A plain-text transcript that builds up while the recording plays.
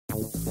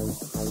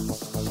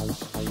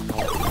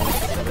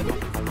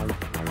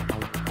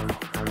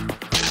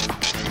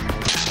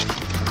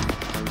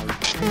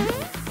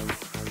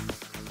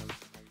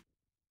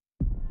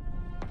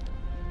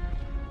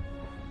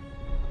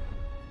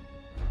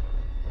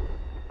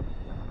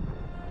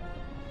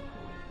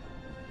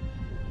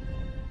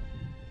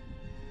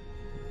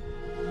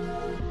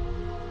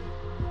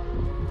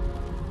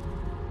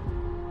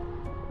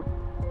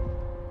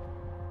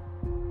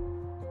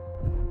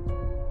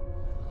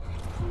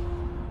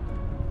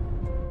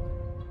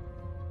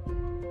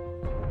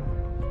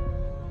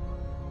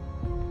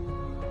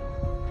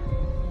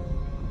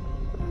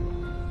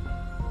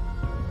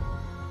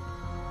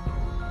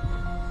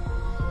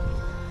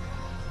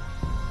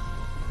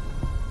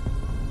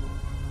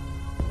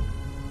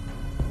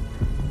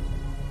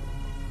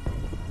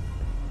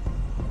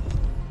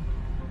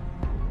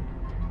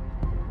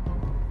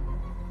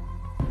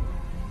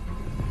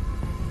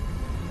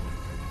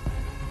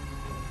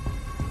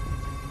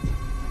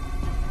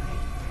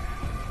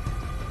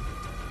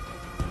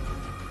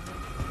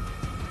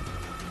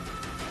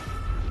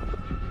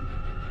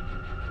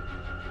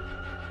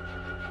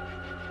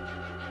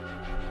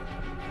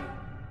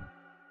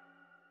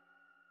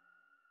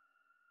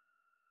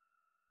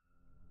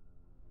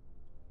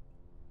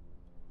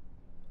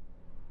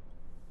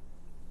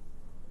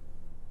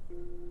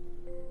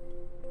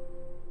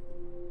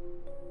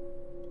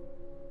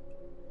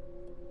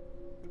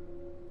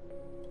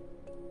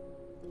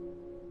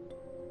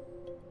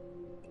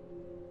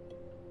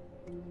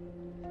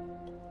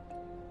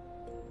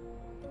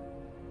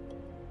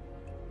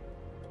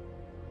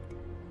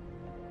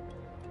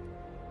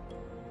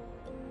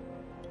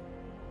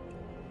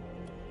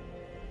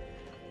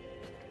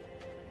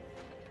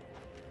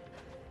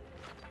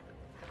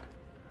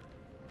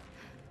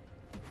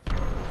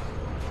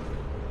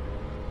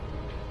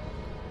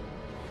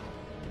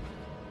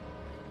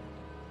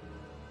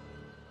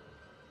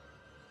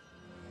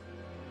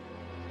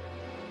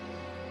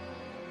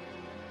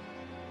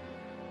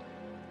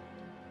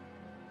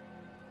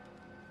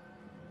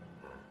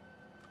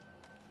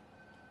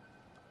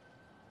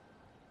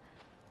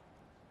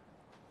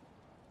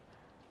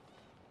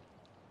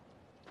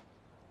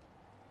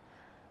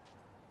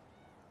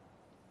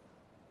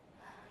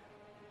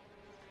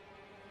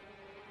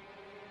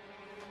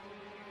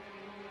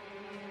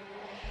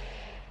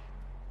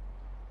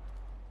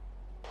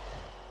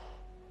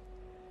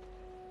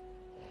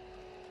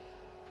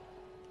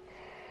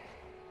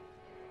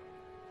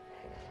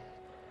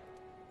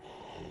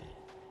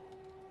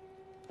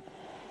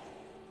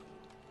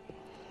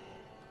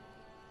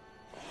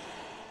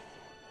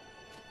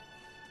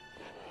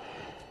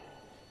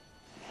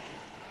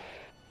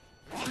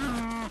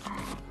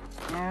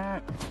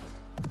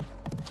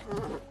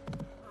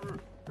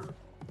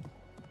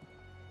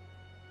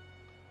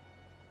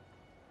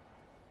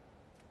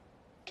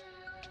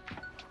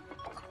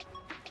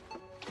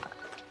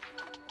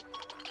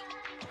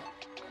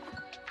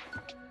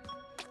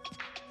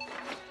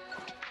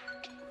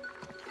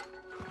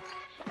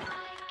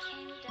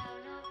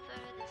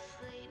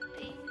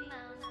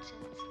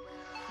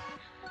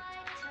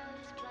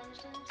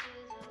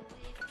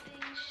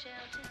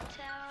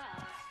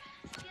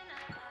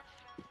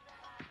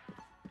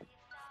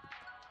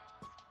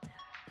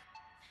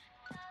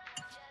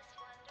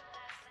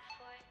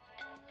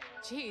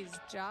Jeez,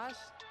 Josh.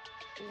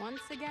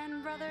 Once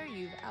again, brother,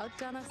 you've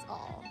outdone us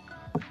all.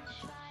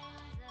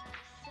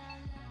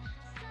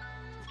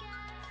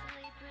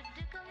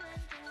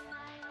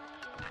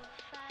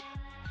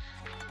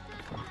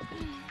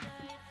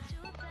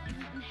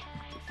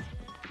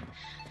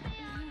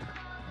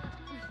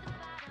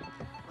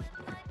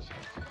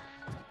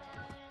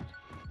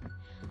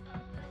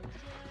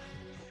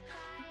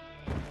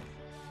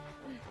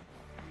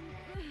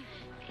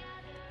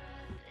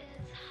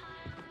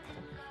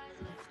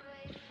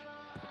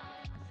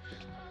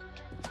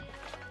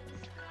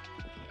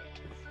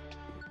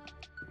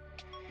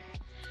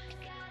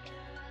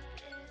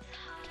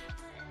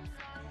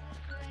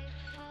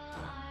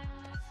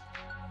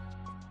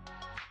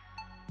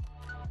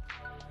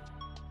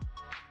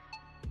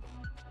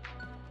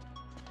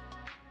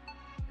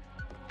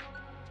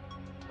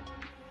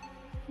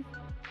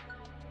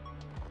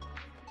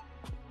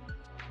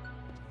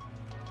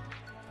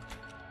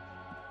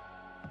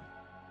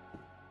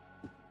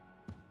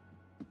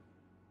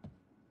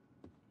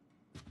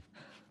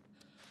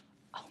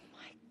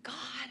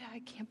 I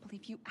can't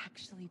believe you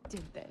actually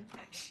did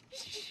this.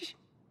 Shh.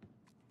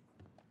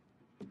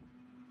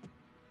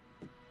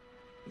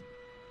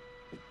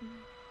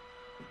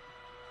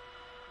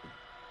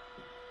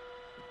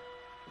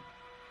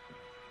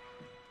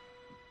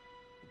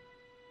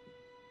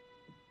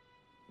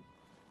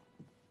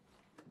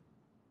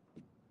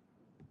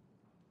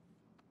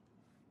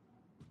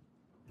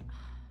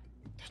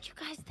 Don't you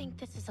guys think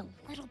this is a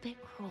little bit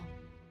cruel?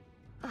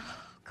 Oh,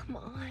 come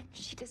on.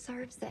 She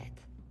deserves it.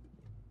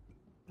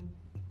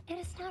 And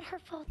it's not her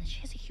fault that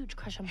she has a huge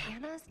crush on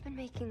him. Hannah's been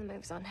making the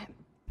moves on him.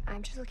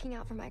 I'm just looking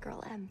out for my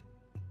girl, Em.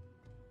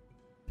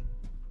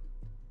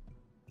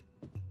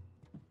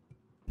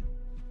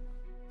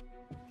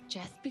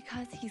 Just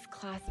because he's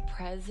class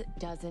prez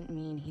doesn't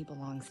mean he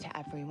belongs to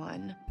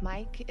everyone.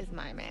 Mike is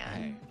my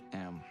man. Hey,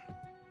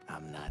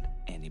 I'm not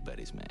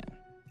anybody's man.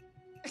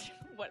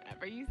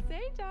 Whatever you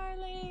say,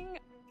 darling.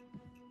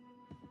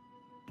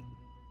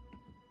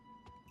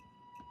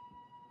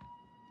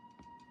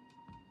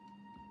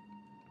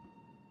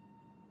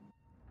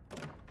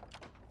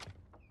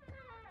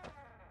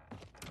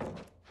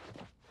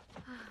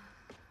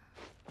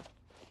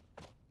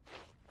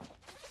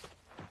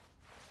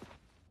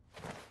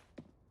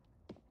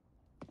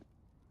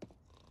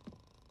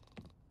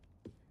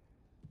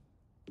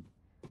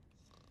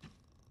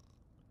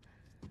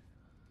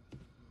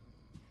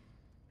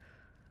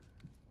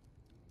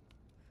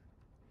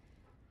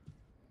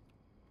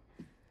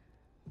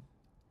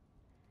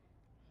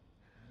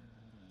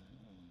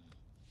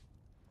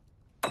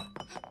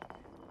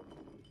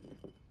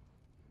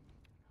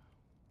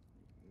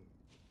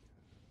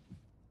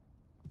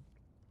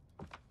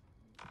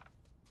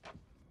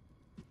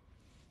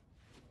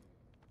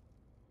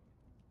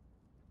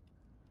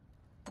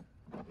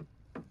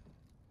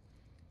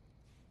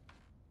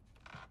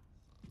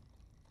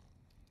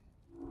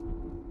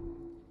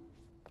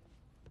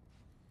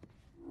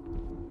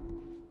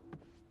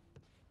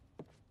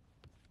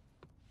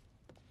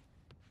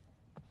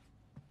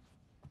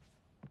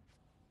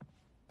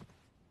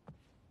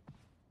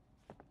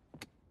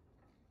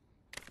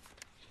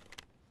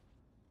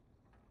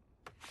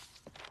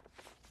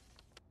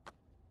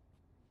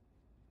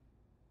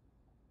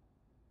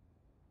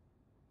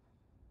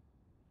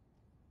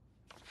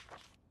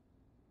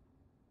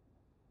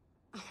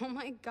 Oh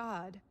my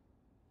God.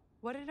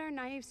 What did our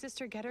naive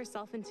sister get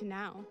herself into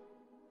now?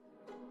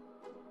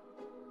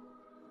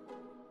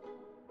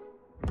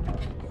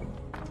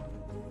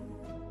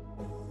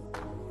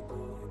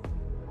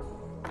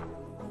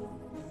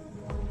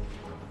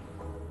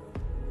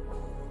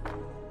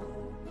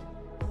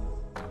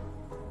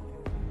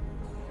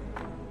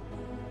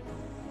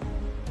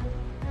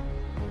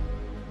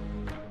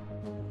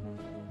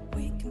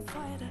 We can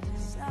fight our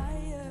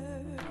desires.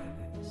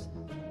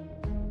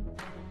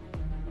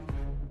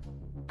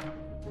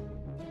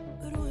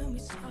 But when we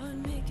start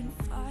making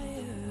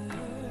fire,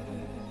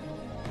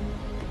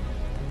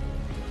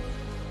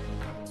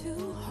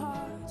 two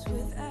hearts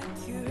with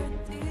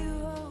accurate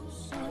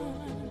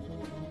devotion.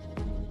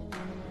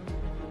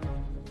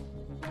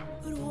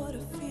 But what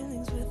are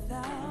feelings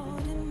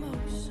without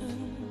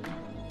emotion?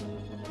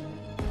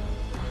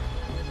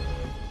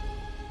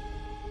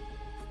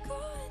 I'm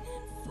going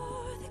in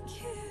for the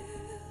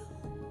kill.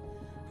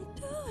 I'm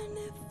doing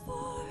it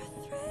for a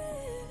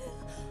thrill.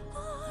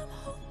 I'm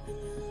hoping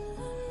you'll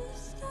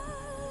understand.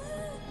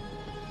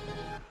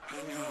 I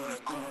know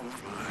it all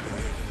fly.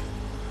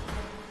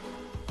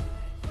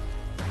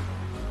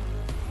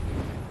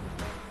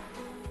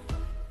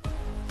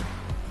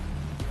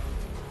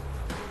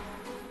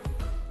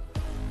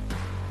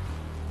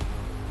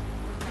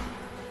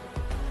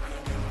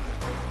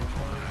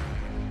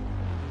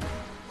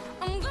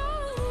 I'm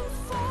going in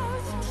for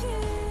the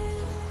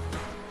kill.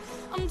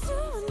 I'm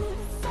doing it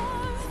for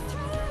a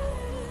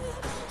thrill.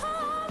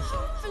 I'm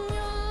hoping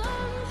you'll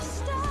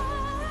understand.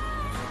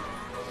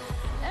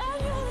 And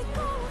you'll let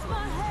go of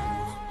my head.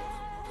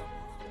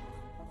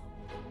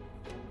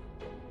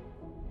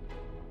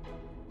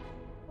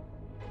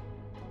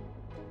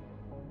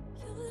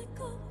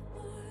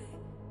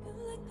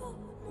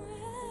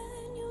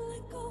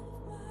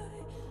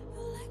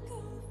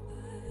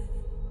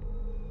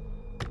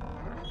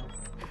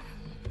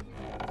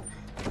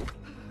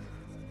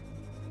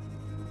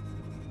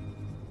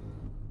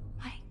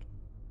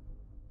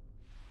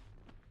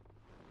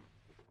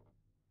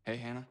 Hey,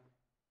 Hannah.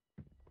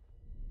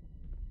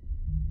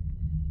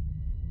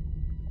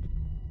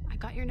 I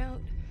got your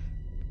note.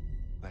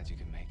 Glad you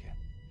can make it.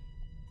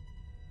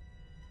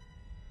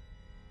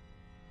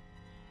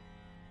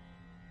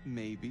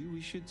 Maybe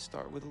we should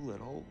start with a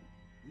little,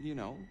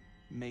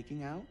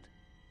 making out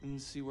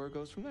and see where it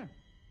goes from there.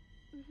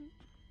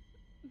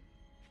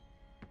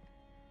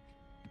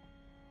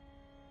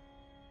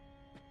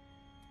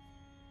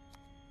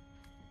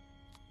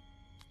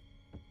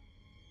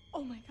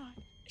 Oh my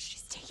god,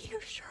 she's taking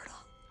her shirt off.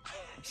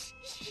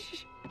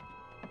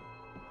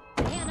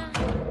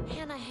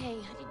 Hannah, hey,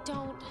 honey,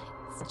 don't.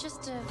 It's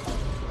just a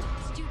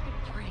stupid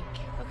prank,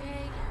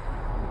 okay?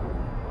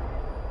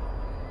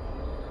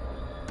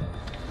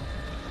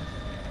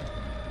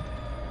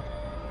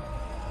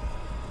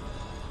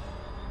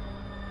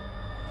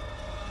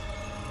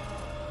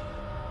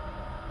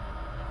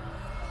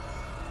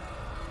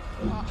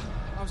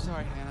 I'm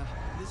sorry, Hannah.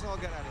 This all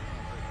got out of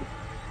hand.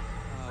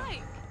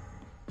 Mike!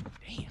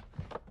 Damn.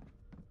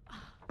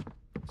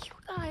 You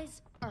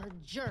guys are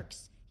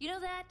jerks. You know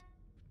that?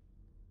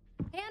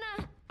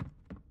 Hannah!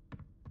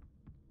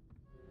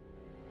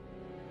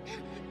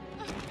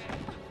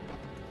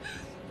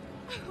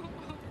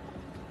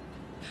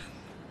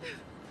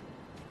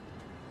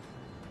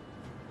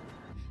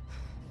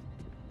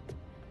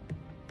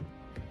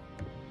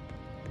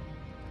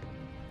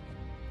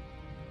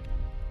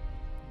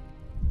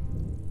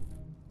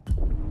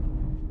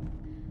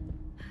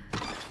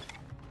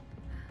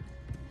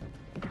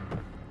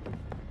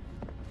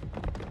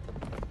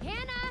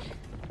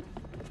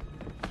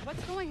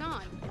 What's going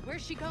on?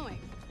 Where's she going?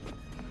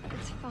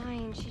 It's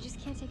fine. She just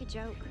can't take a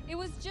joke. It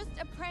was just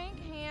a prank,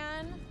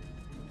 Han.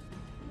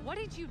 What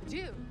did you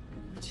do?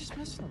 We're just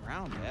messing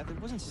around, Beth.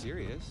 It wasn't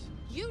serious.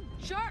 You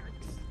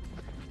jerks!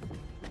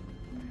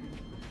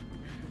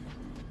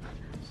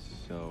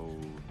 So,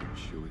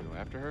 should we go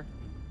after her?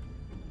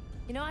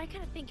 You know, I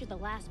kind of think you're the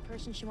last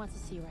person she wants to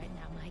see right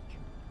now, Mike.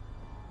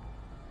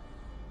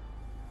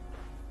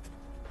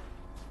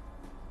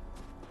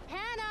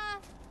 Hannah!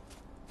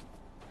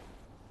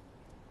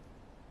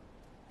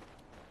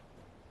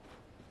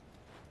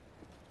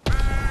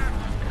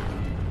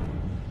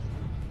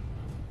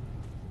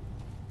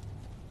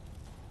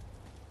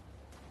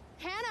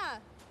 Hannah!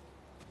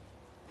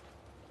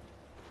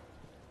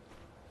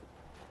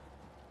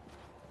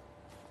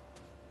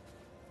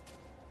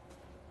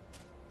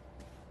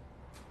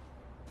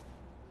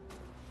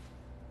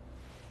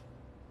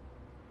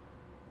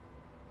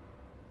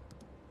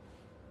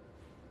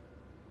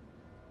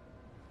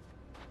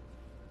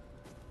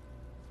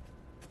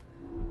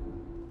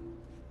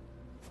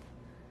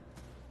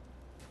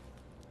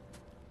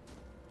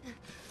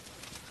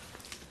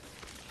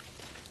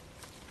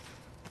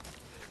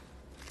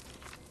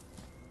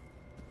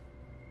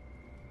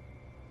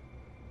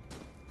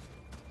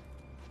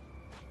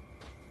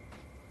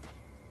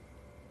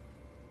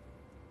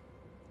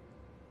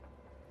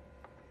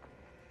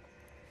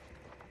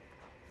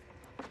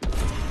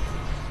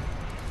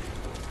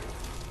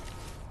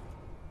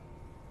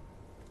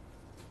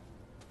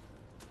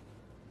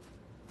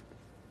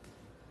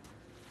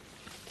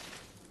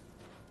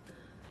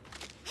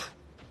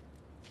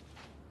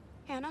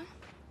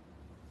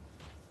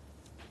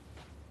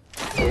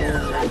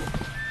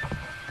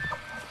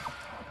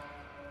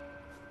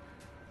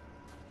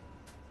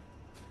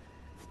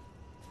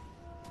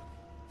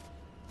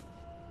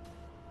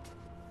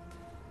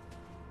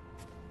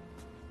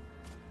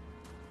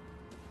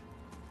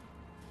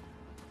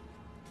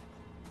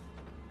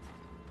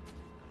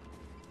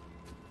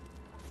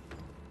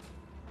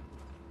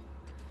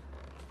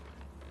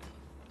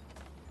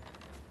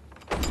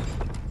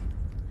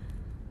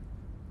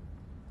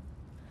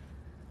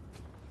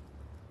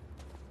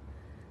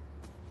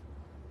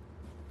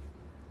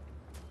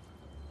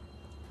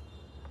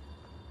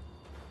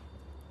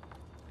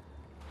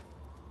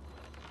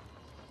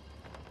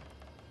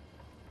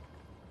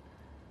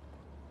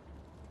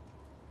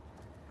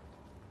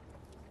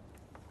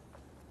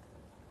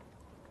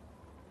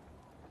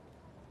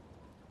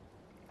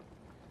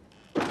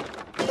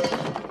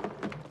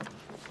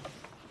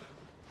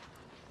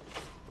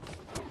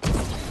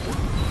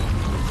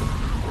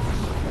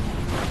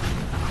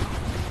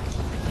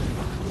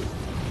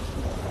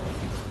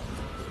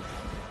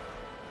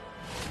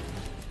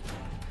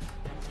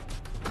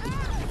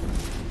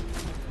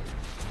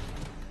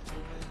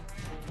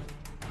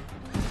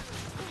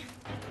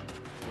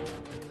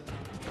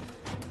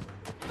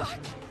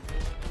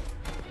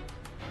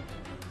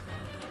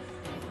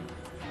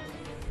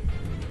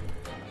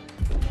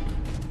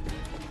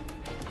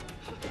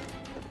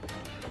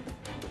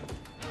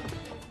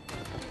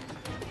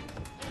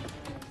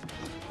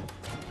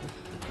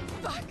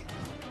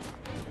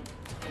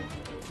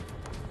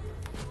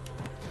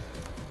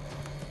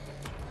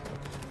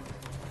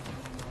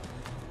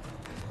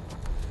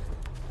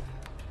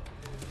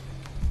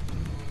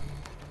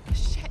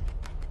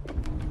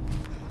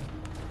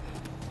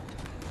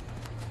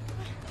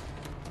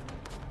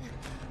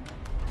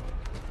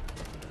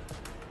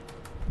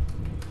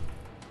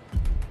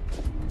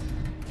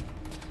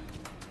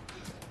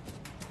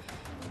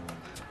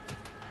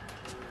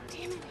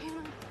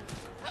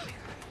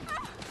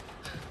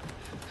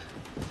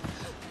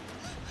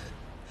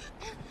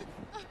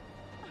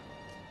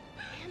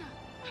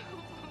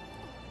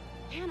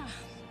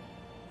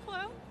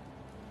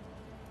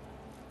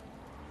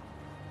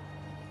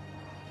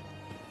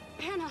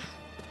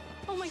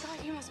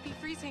 They must be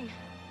freezing.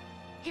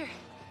 Here,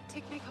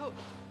 take my coat.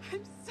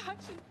 I'm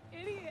such an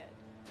idiot.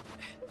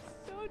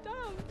 So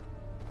dumb.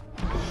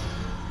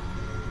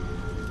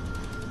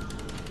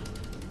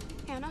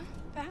 Hannah?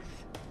 Beth?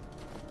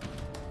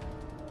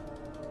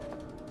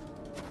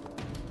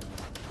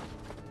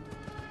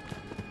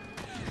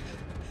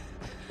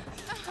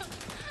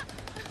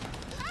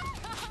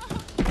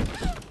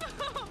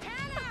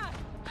 Hannah!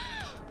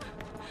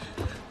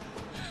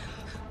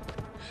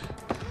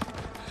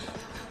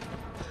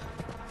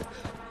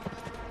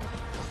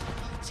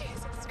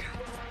 Jesus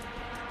Christ.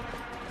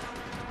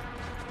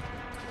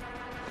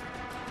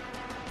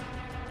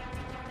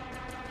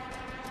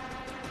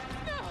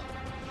 No!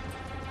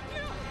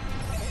 No!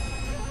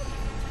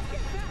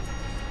 Get back!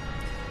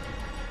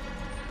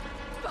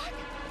 Fuck!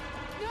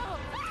 No!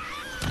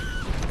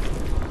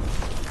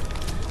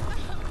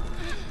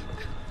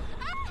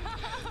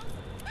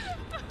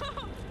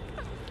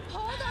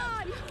 Hold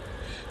on!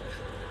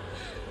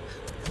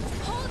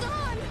 Hold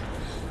on!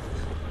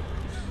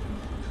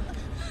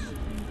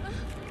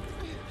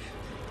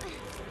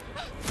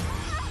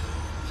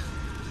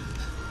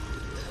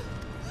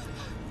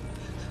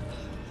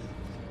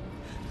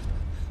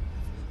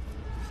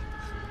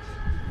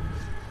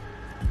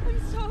 I'm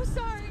so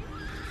sorry.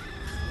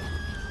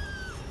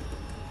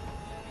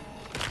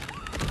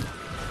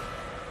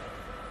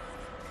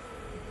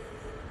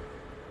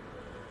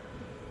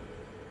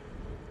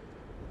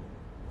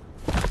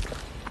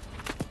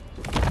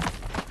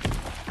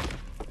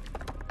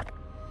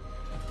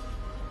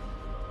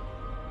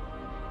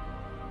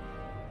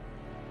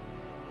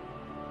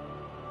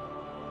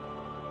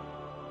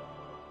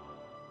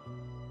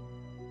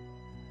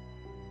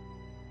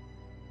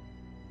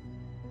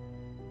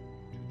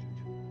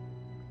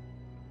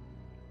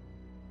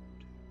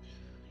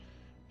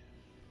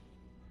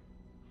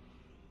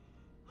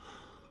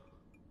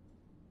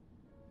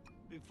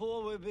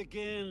 Before we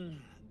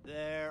begin,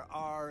 there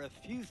are a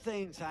few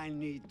things I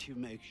need to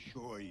make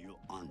sure you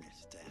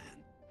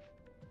understand.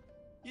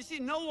 You see,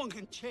 no one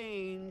can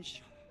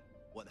change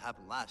what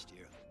happened last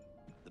year.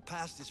 The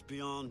past is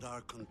beyond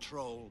our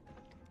control.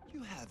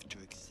 You have to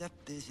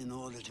accept this in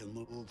order to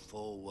move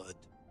forward.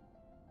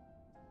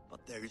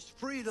 But there is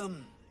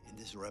freedom in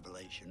this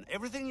revelation.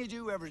 Everything you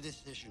do, every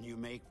decision you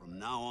make from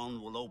now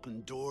on will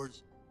open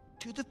doors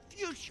to the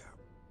future.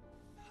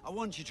 I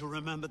want you to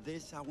remember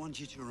this. I want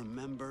you to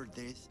remember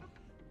this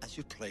as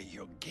you play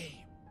your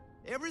game.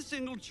 Every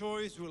single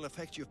choice will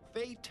affect your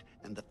fate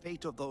and the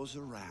fate of those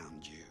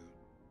around you.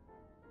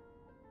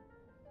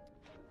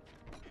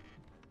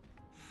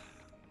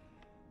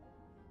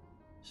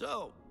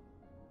 So,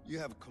 you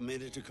have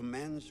committed to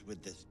commence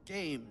with this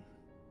game.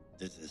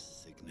 This is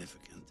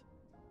significant,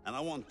 and I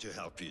want to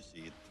help you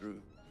see it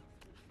through.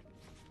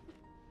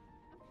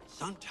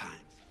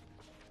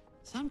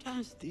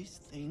 Sometimes these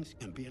things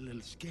can be a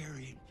little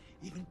scary,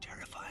 even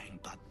terrifying,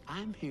 but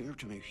I'm here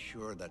to make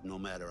sure that no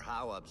matter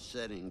how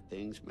upsetting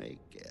things may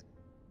get,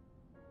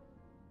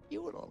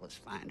 you will always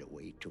find a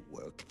way to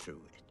work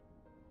through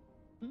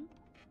it.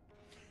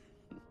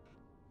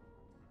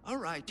 All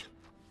right.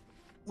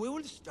 We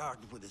will start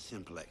with a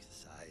simple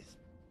exercise.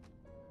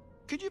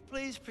 Could you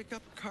please pick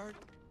up a card?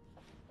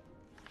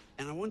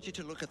 And I want you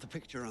to look at the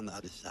picture on the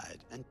other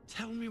side and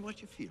tell me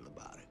what you feel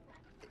about it.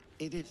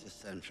 It is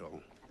essential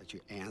that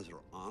you answer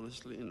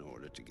honestly in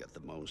order to get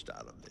the most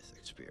out of this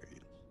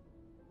experience.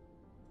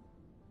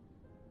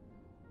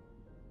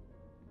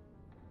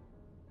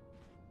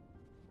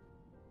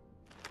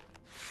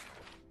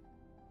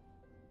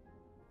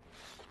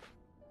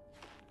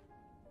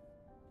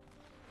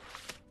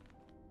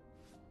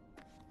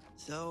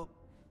 So,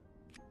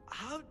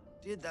 how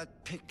did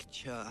that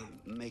picture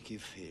make you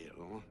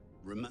feel?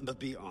 Remember,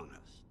 be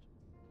honest.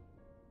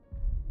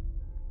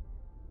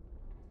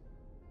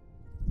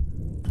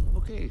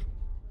 Okay,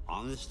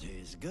 honesty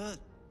is good.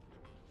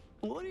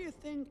 What do you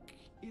think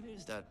it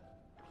is that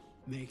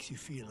makes you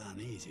feel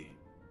uneasy?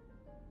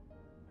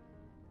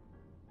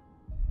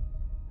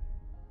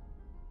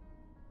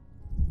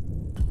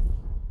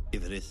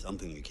 If it is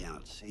something you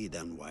cannot see,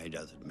 then why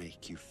does it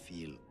make you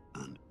feel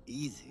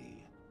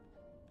uneasy?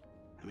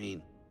 I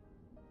mean,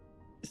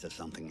 is there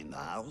something in the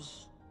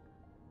house?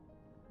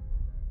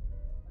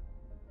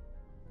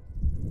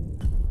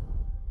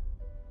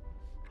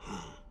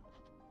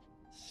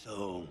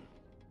 So,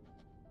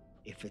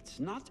 if it's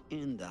not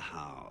in the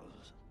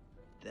house,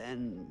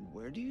 then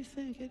where do you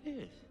think it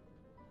is?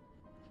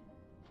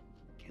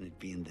 Can it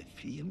be in the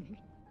field?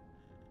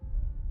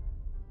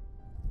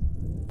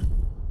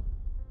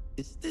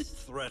 Is this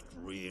threat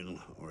real,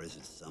 or is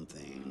it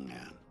something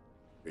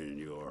in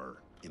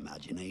your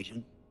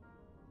imagination?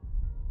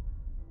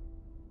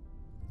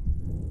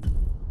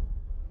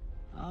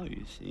 Oh,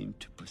 you seem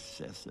to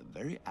possess a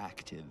very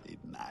active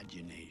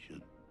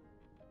imagination.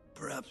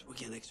 Perhaps we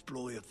can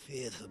explore your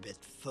fears a bit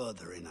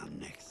further in our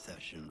next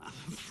session.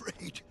 I'm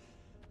afraid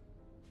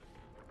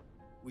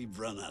we've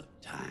run out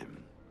of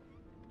time.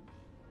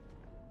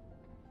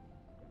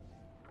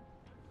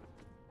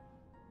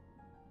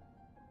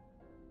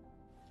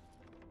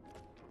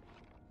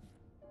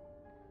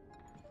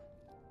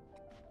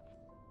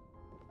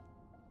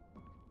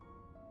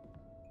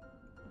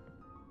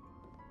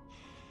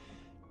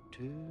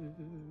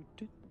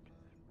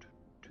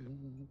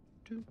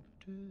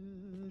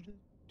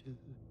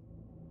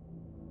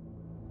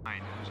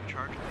 Who's in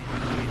charge of the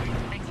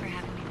investigation. Thanks for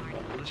having me, Marty.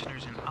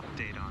 Listeners, an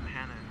update on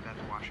Hannah and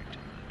Beth Washington,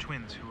 the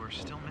twins who are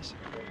still missing.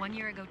 1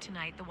 year ago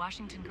tonight, the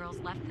Washington girls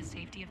left the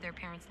safety of their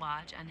parents'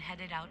 lodge and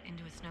headed out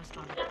into a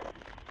snowstorm.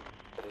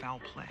 Foul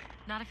play.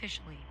 Not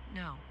officially,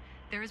 no.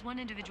 There is one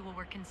individual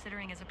we're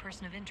considering as a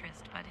person of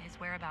interest, but his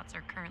whereabouts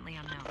are currently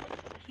unknown.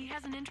 He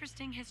has an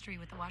interesting history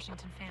with the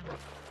Washington family.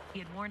 He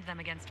had warned them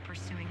against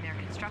pursuing their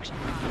construction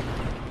project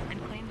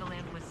and claimed the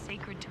land was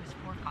sacred to his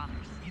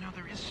forefathers. You know,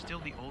 there is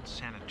still the old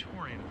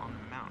sanatorium on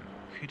the mountain.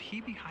 Could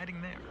he be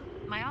hiding there?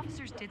 My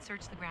officers did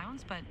search the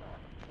grounds, but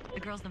the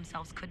girls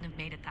themselves couldn't have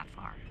made it that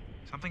far.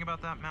 Something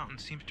about that mountain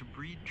seems to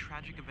breed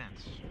tragic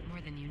events.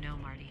 More than you know,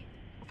 Marty.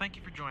 Well, thank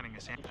you for joining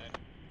us, Anne.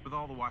 With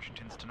all the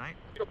Washingtons tonight,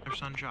 their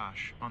son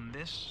Josh, on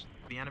this,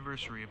 the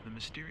anniversary of the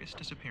mysterious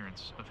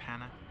disappearance of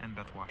Hannah and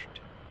Beth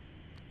Washington.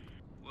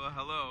 Well,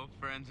 hello,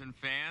 friends and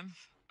fans.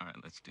 All right,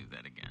 let's do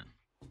that again.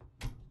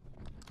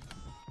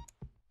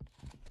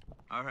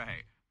 All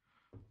right.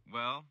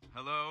 Well,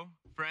 hello,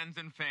 friends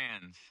and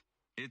fans.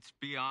 It's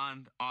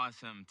beyond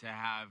awesome to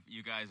have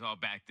you guys all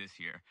back this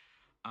year.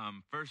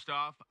 First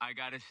off, I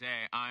gotta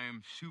say, I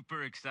am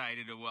super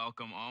excited to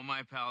welcome all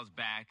my pals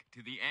back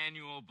to the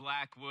annual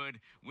Blackwood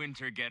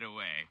Winter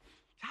Getaway.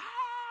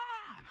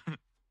 Ah!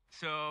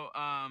 So,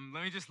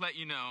 let me just let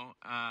you know,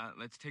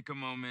 let's take a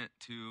moment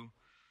to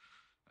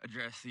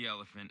address the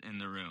elephant in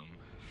the room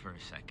for a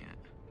second.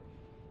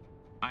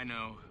 I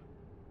know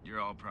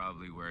you're all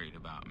probably worried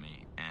about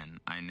me, and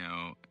I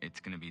know it's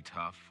gonna be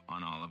tough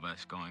on all of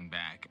us going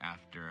back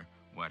after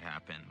what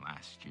happened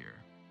last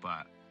year,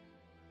 but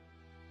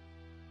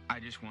I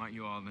just want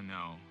you all to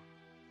know,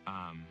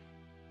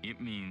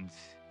 it means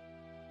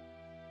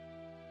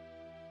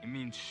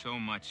so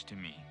much to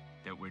me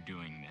that we're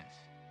doing this,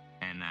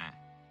 and that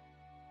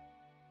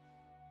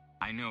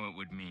I know it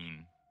would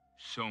mean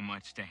so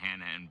much to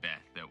Hannah and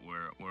Beth that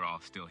we're all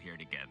still here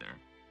together,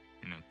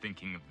 you know,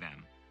 thinking of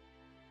them.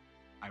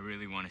 I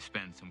really want to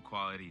spend some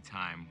quality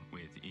time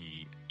with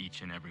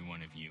each and every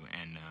one of you,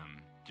 and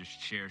just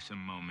share some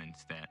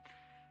moments that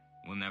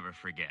we'll never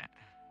forget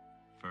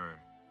for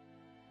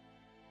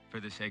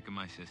the sake of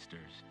my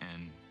sisters,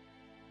 and,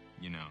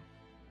 you know.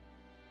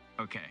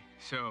 Okay,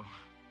 so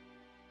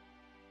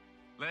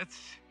let's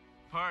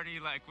party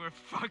like we're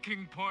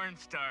fucking porn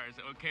stars,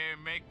 okay?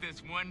 Make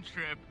this one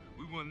trip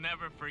we will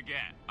never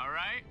forget, all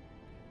right?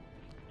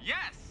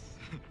 Yes!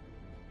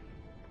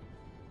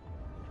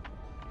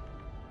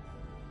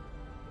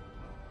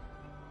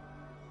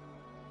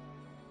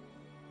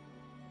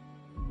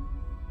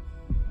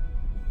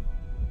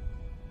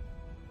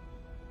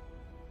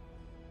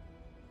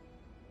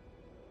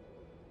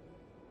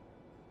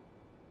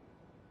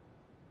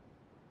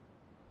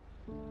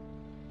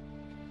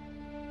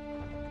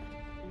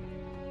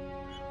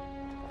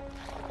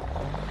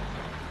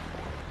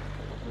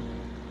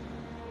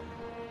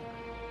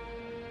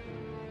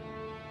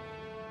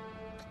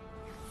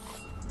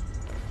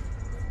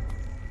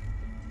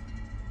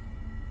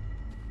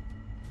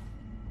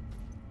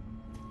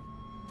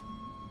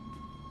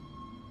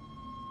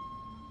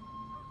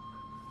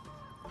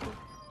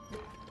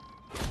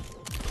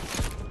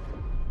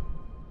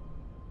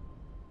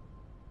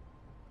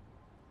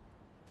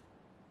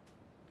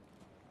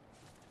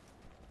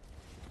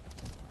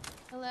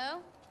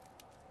 Hello?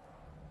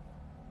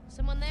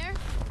 Someone there?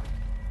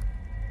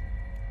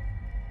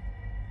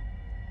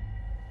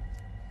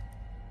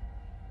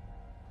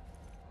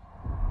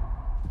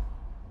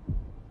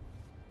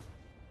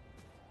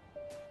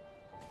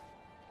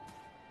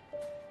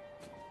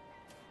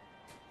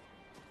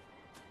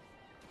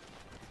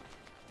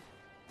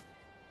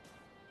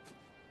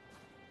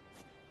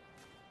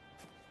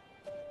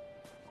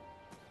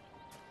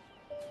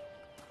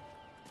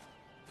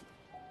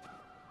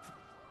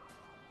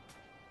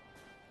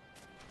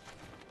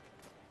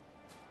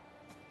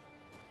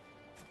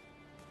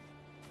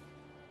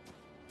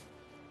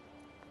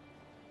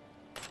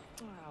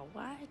 Oh,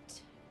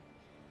 what?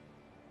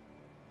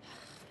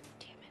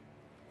 Damn it.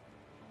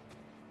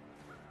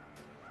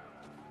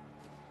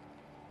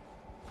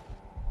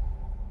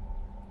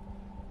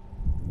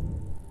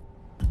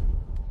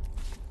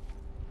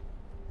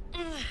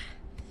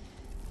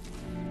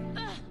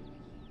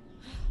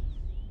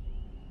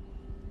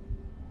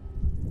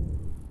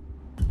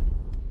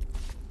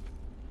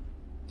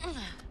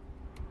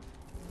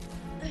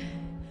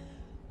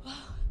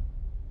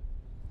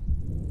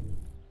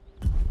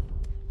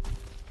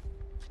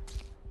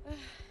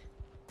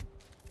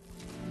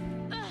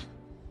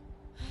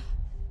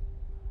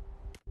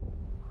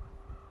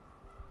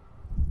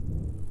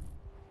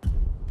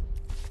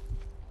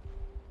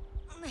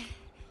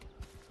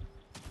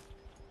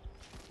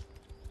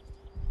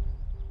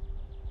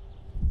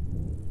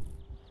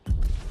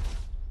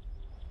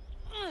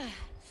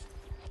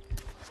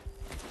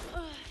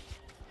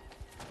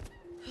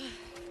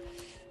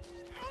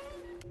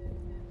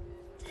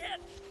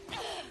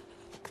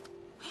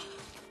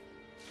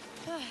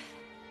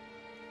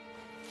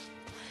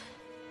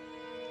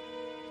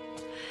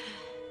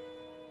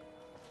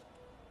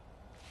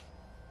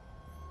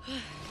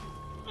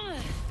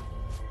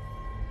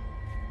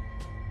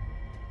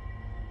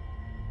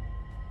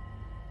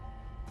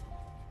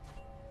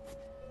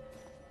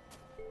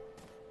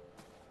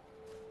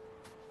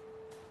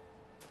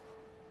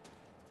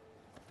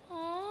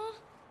 Aw.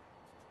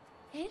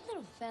 Hey,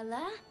 little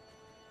fella.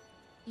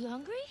 You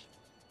hungry?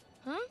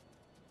 Huh?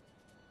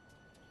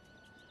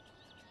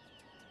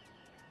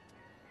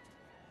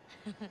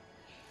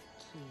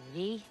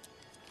 Cutie.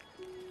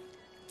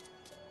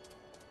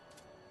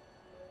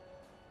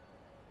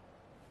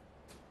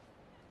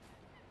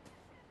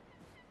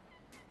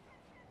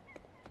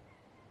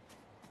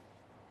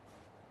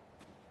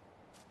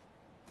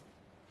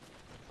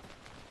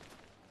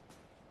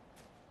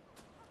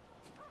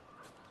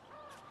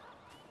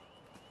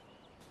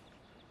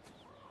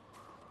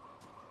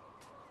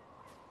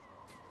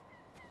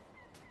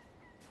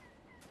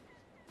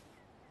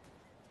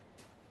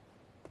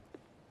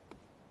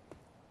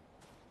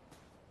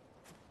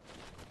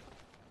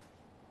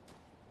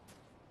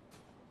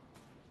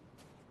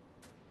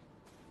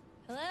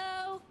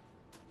 Hello?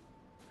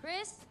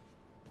 Chris?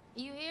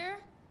 You here?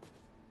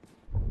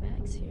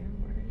 Bag's here.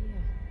 Where are you?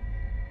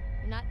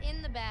 You're not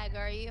in the bag,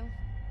 are you?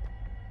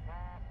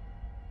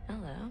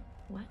 Hello?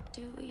 What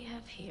do we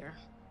have here?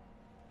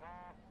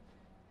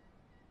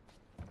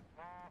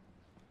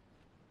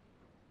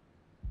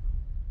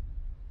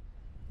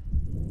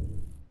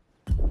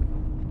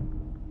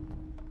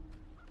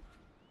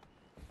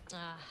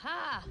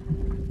 Aha!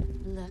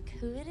 Look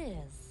who it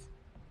is.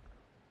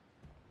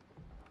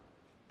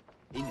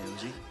 Hey,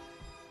 Nosy.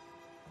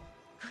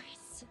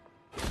 Chris.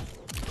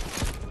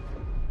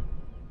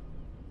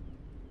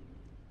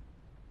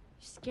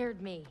 You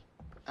scared me.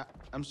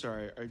 I'm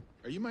sorry.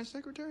 Are you my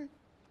secretary?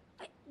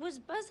 I was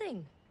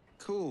buzzing.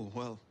 Cool.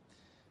 Well,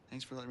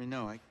 thanks for letting me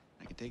know. I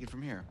can take it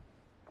from here.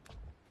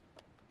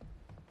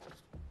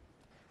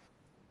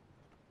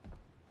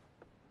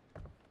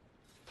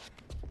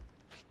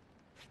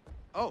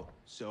 Oh,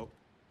 so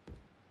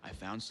I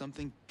found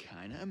something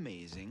kind of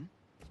amazing.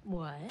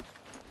 What?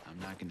 I'm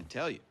not going to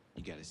tell you.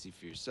 You got to see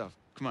for yourself.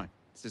 Come on,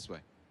 it's this way.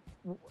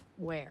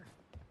 Where?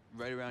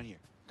 Right around here.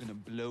 Gonna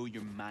blow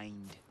your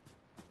mind.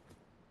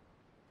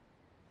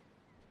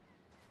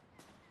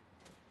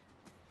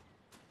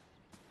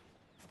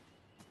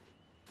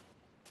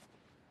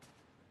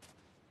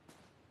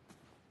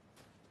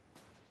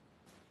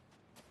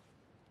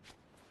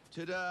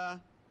 Ta-da!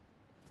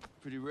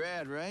 Pretty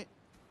rad, right?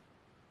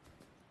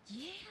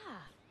 Yeah.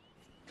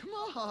 Come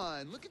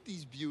on, look at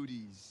these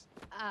beauties.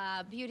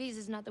 Beauties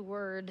is not the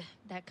word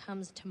that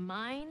comes to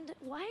mind.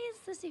 Why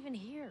is this even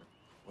here?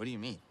 What do you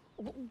mean?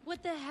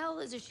 What the hell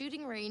is a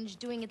shooting range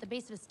doing at the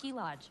base of a ski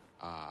lodge?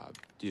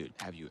 Dude,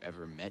 have you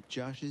ever met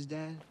Josh's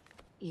dad?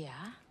 Yeah?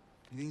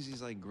 He thinks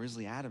he's like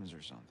Grizzly Adams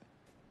or something.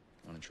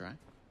 Wanna try?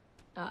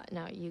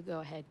 No, you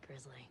go ahead,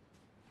 Grizzly.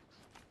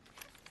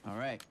 All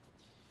right,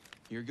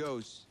 here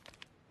goes.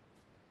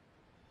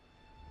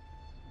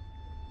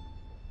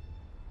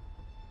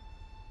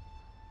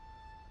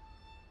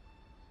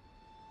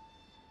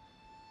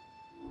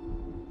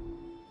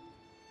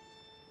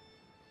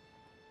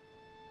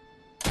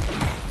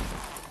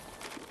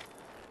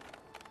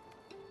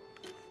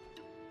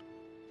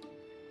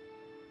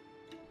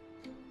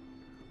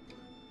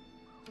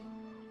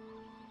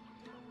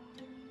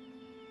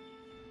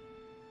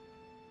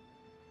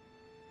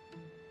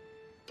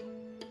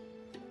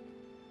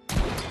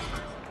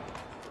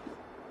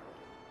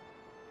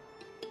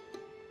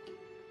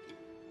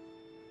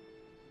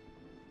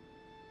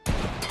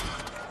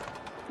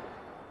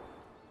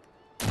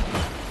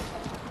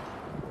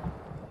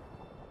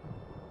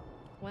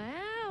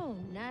 Wow,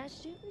 nice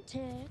shooting,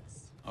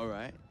 Tex. All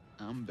right,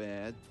 I'm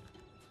bad.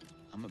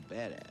 I'm a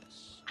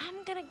badass.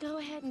 I'm gonna go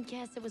ahead and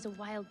guess it was a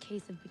wild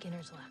case of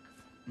beginner's luck.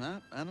 Nah,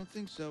 I don't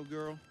think so,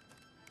 girl.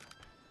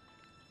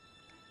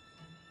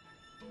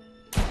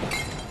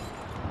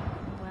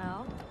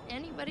 Well,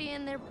 anybody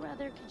and their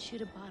brother could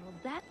shoot a bottle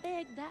that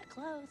big, that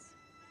close.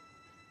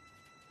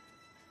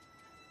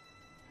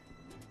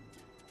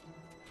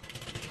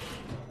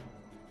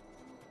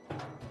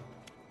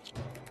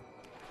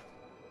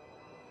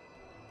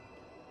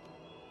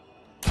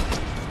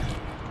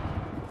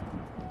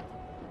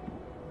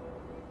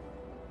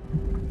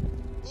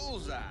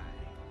 Bullseye.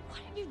 What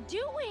are you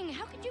doing?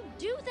 How could you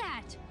do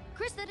that?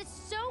 Chris, that is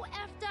so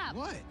effed up.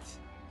 What?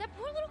 That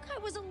poor little guy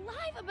was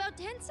alive about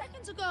 10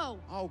 seconds ago.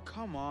 Oh,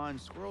 come on.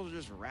 Squirrels are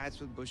just rats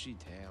with bushy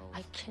tails.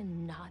 I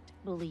cannot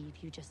believe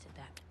you just did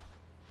that.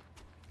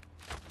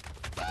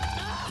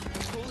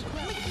 Holy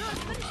crap. Wait, no,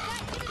 finish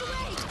that. Get it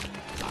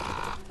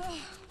away.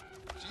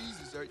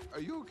 Jesus, are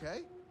you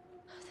okay?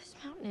 This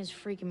mountain is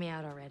freaking me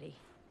out already.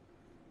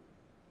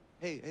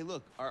 Hey,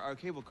 look. Our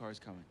cable car's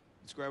coming.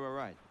 Let's grab our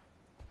ride.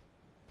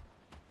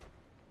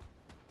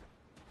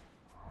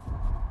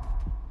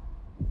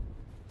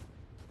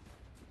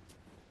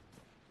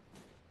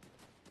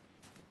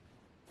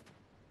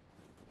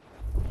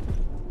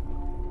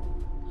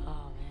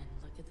 Oh, man,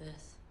 look at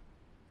this.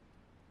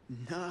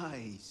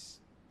 Nice.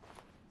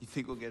 You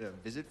think we'll get a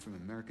visit from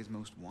America's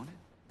Most Wanted?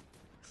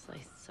 Looks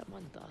like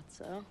someone thought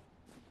so.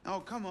 Oh,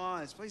 come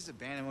on. This place is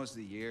abandoned most of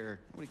the year.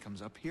 Nobody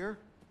comes up here.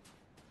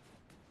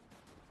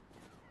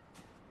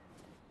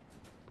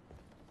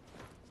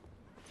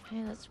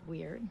 Hey, that's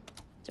weird.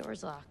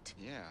 Door's locked.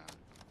 Yeah.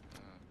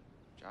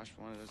 Josh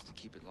wanted us to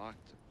keep it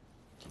locked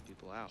to keep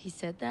people out. He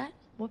said that?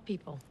 What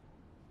people?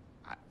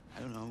 I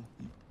don't know.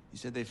 He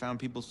said they found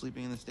people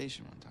sleeping in the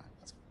station one time.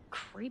 It's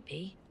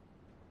creepy.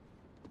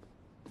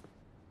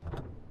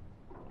 Oh,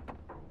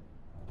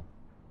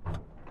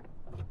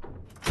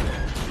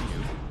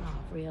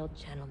 real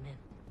gentleman.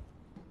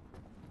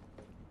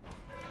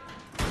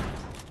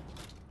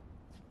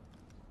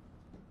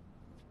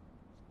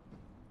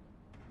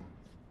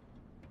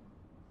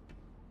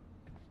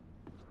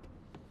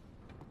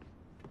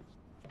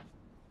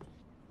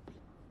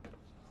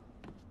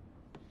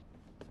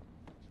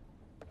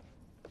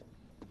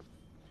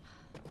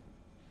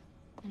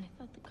 And I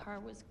thought the car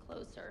was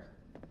closer.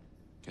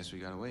 Guess we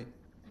gotta wait.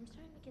 I'm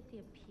starting to get the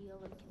appeal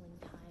of killing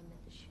time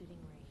at the shooting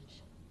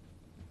range.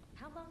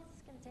 How long is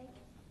this gonna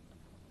take?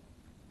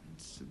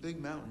 It's a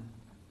big mountain.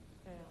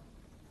 Yeah.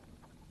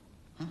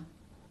 Huh?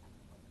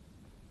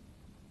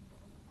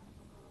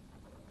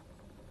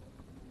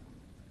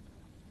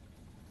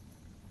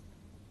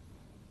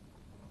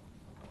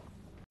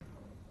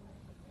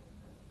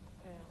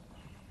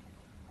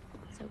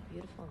 So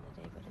beautiful in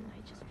the day, but at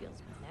night just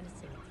feels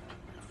menacing.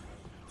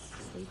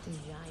 Sleeping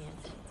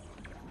giant.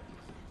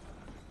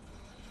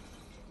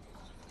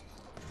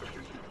 It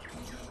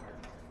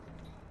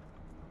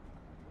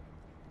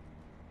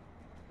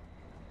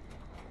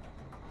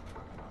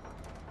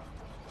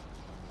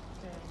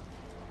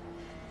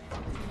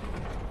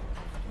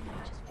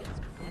just feels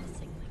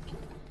menacing, like.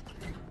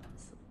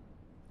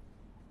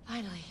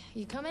 Finally,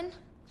 you coming?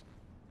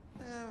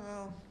 Yeah,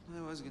 well,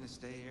 I was gonna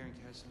stay here and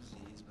catch some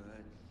Z's,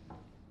 but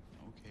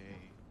okay.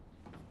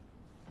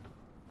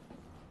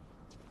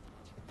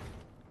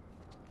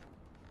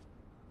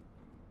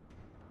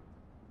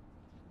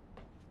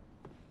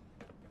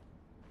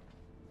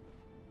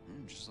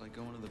 Just like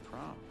going to the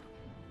prom.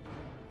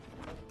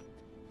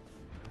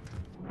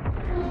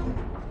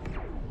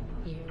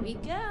 Here we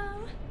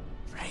go.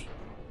 Right.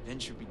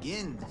 Adventure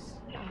begins.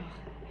 Oh, I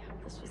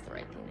hope this was the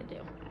right thing to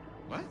do.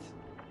 What?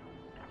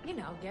 You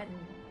know, getting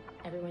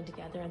everyone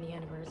together on the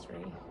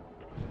anniversary.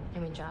 I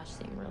mean, Josh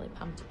seemed really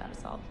pumped about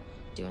us all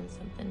doing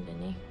something,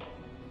 didn't he?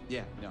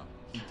 Yeah, no,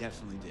 he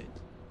definitely did.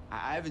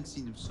 I haven't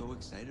seen him so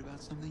excited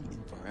about something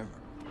in forever.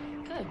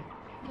 Good,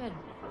 good.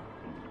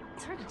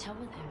 It's hard to tell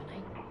with him,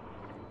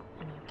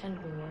 and I've kind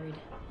of been worried.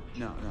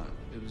 No,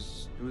 it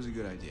was a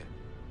good idea.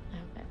 I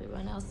hope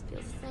everyone else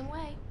feels the same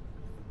way.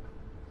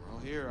 We're all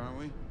here, aren't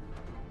we?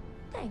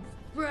 Thanks,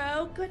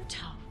 bro. Good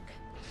talk.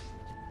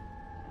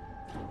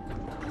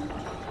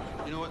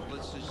 You know what?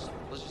 Let's just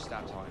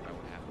stop talking about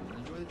what happened and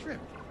enjoy the trip.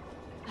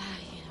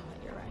 You know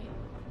what? You're right.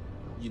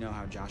 You know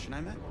how Josh and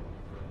I met?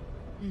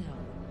 No.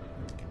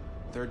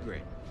 3rd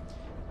grade.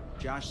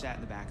 Josh sat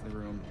in the back of the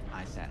room,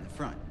 I sat in the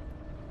front.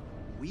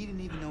 We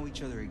didn't even know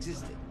each other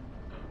existed.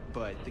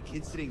 But the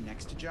kid sitting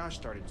next to Josh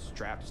started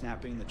strap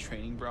snapping the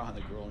training bra on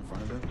the girl in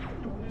front of him.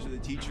 So the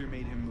teacher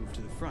made him move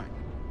to the front,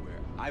 where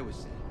I was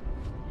sitting.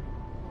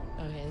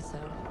 Okay,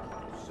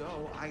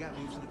 So I got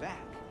moved to the back.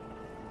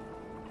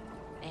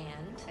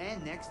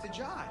 And next to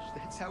Josh.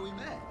 That's how we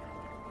met.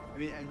 I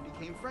mean, and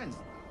became friends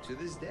to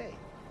this day.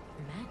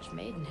 Match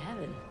made in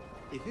heaven.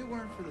 If it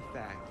weren't for the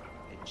fact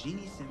that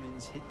Jeannie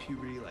Simmons hit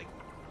puberty like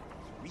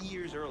 3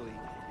 years early,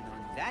 and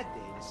on that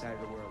day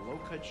decided to wear a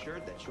low-cut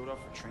shirt that showed off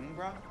her training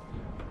bra,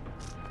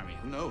 I mean,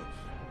 who knows?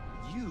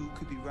 You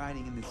could be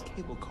riding in this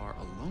cable car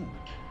alone.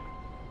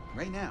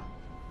 Right now.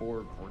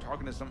 Or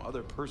talking to some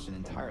other person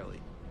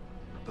entirely.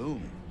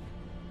 Boom.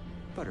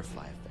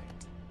 Butterfly effect.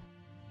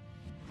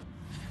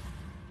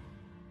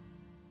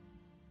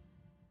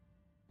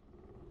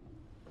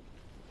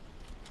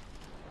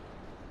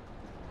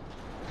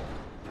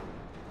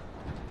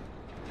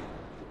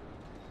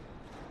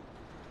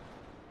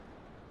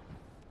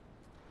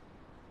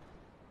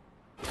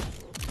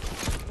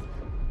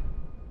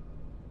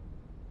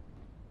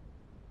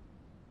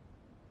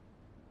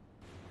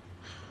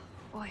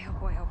 Boy, oh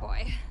boy, oh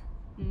boy.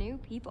 New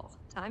people.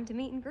 Time to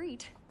meet and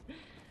greet.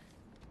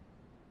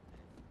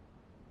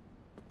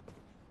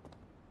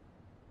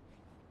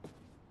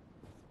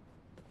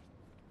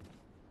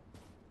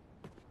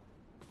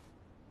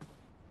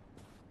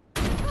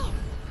 Oh,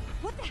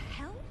 what the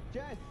hell?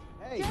 Jess,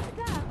 hey!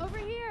 Jessica, over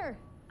here!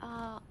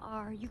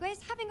 Are you guys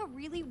having a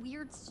really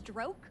weird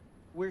stroke?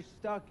 We're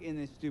stuck in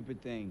this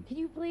stupid thing. Can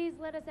you please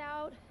let us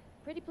out?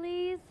 Pretty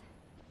please?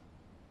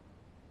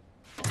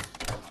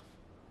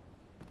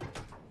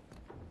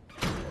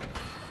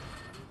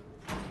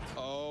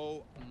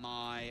 Oh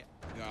my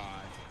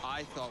god.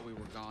 I thought we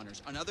were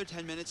goners. Another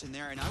 10 minutes in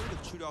there and I would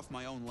have chewed off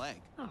my own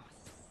leg. Oh,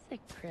 sick,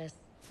 Chris.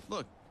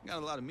 Look, got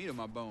a lot of meat on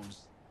my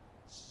bones.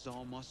 It's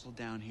all muscle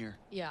down here.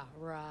 Yeah,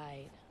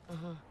 right.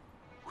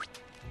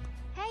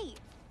 Hey!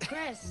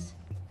 Chris!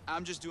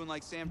 I'm just doing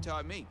like Sam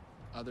taught me.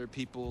 Other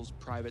people's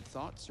private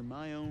thoughts are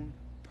my own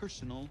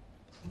personal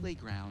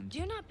playground.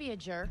 Do not be a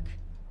jerk.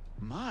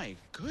 My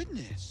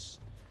goodness.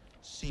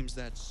 Seems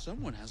that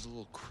someone has a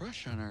little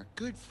crush on our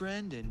good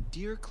friend and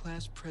dear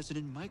class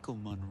president Michael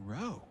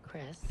Monroe.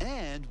 Chris.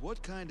 And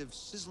what kind of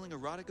sizzling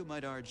erotica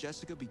might our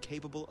Jessica be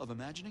capable of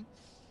imagining?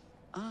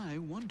 I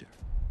wonder.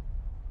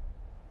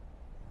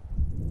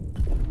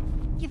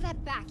 Give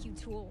that back, you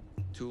tool.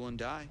 Tool and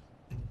die.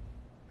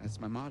 That's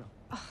my motto.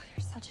 Oh,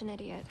 you're such an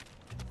idiot.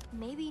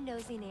 Maybe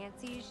Nosy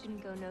Nancy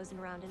shouldn't go nosing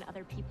around in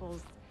other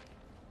people's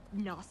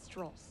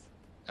nostrils.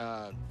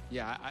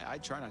 Yeah, I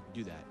try not to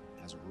do that,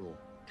 as a rule.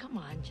 Come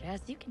on,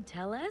 Jess, you can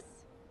tell us.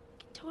 You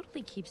can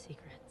totally keep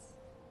secrets.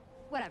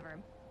 Whatever.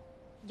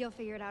 You'll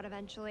figure it out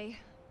eventually.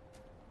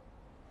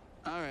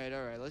 All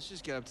right, let's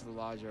just get up to the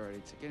lodge already.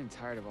 It's getting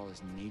tired of all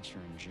this nature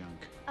and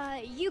junk.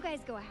 You guys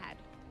go ahead.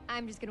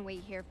 I'm just gonna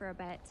wait here for a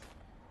bit.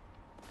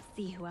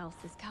 See who else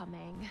is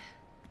coming.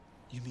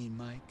 You mean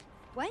Mike?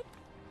 What?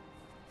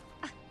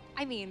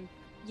 I mean,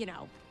 you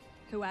know,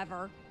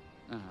 whoever.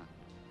 Uh-huh.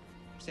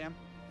 Sam?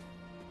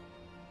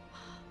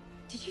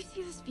 Did you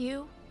see this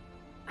view?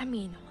 I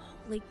mean,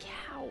 holy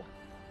cow.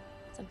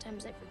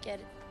 Sometimes I forget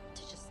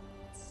to just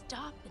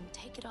stop and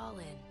take it all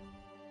in.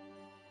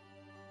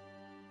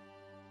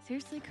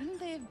 Seriously, couldn't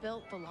they have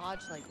built the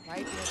lodge like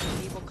right where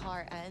the cable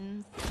car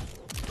ends?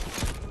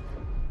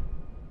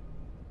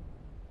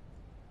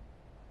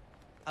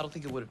 I don't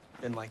think it would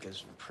have been like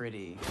as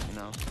pretty, you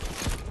know?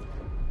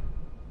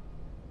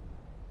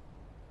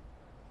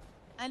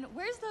 And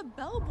where's the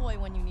bellboy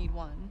when you need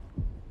one?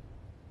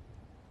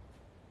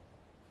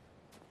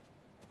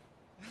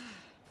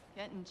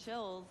 Getting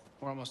chills.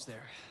 We're almost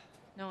there.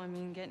 No, I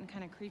mean getting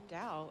kind of creeped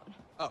out.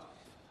 Oh,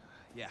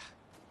 yeah.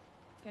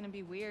 Gonna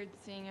be weird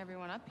seeing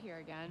everyone up here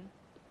again.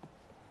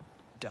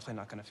 Definitely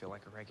not gonna feel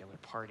like a regular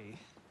party.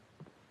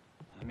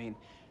 I mean,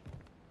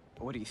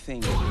 what do you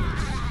think?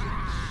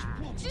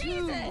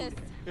 Jesus!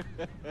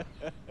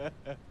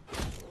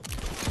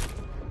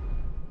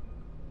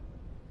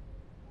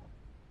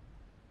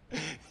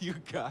 You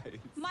guys.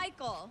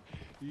 Michael!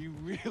 You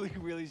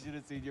really should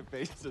have seen your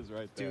faces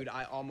right there. Dude,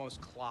 I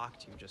almost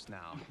clocked you just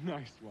now.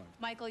 Nice one.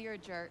 Michael, you're a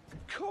jerk.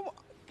 Come on.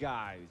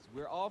 Guys,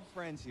 we're all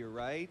friends here,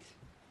 right?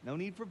 No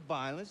need for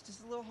violence,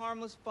 just a little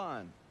harmless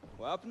fun.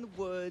 We're up in the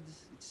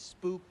woods, it's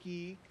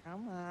spooky.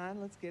 Come on,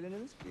 let's get into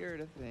the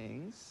spirit of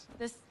things.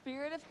 The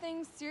spirit of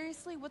things?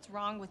 Seriously, what's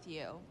wrong with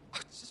you?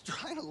 Just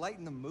trying to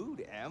lighten the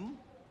mood, Em.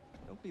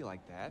 Don't be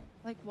like that.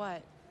 Like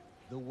what?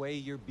 The way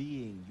you're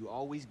being, you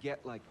always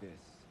get like this.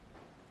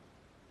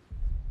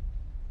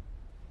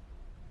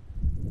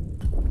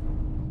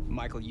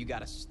 Michael, you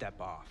gotta step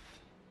off.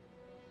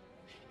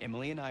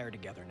 Emily and I are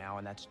together now,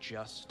 and that's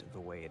just the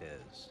way it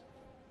is.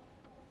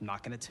 I'm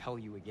not gonna tell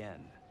you again.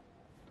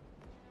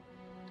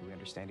 Do we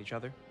understand each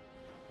other?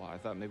 Well, I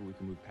thought maybe we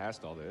could move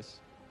past all this.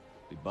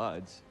 Be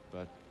buds,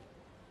 but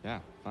yeah,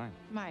 fine.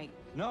 Mike.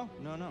 No,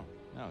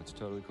 it's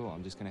totally cool.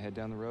 I'm just gonna head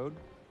down the road,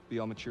 be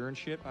all mature and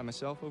shit by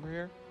myself over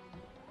here.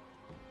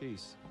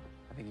 Peace.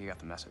 I think you got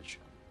the message.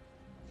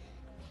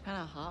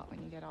 Kinda hot when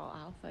you get all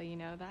alpha, you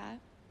know that?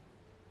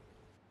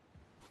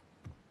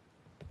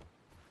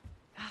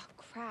 Oh,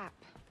 crap.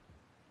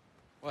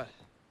 What?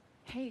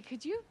 Hey,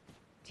 could you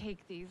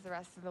take these the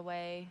rest of the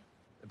way?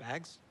 The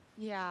bags?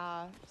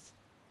 Yeah,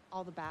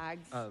 all the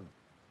bags.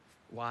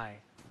 Why?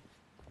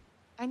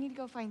 I need to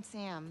go find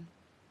Sam.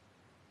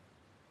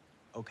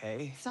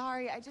 Okay.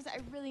 Sorry, I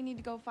really need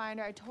to go find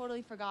her. I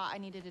totally forgot I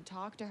needed to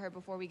talk to her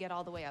before we get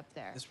all the way up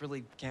there. This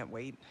really can't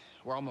wait.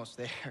 We're almost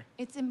there.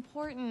 It's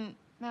important.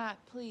 Matt,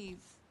 please.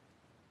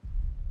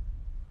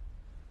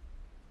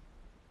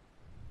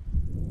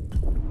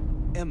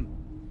 Em,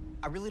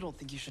 I really don't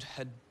think you should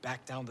head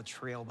back down the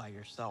trail by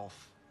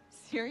yourself.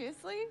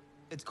 Seriously?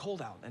 It's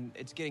cold out, and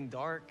it's getting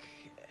dark.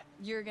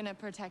 You're gonna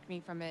protect me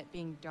from it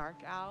being dark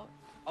out?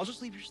 I'll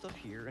just leave your stuff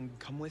here and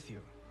come with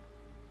you.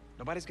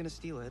 Nobody's gonna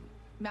steal it.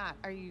 Matt,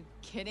 are you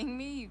kidding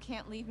me? You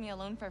can't leave me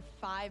alone for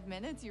 5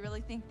 minutes? You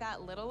really think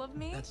that little of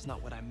me? That's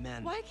not what I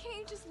meant. Why can't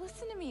you just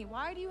listen to me?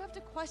 Why do you have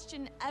to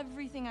question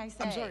everything I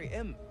say? I'm sorry,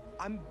 Em.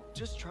 I'm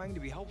just trying to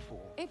be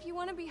helpful. If you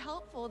want to be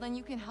helpful, then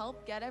you can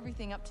help get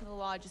everything up to the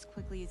lodge as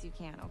quickly as you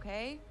can,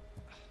 okay?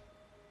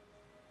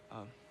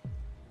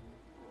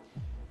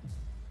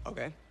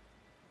 Okay.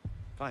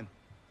 Fine.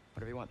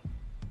 Whatever you want.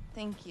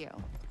 Thank you.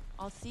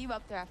 I'll see you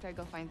up there after I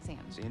go find Sam.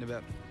 See you in a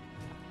bit.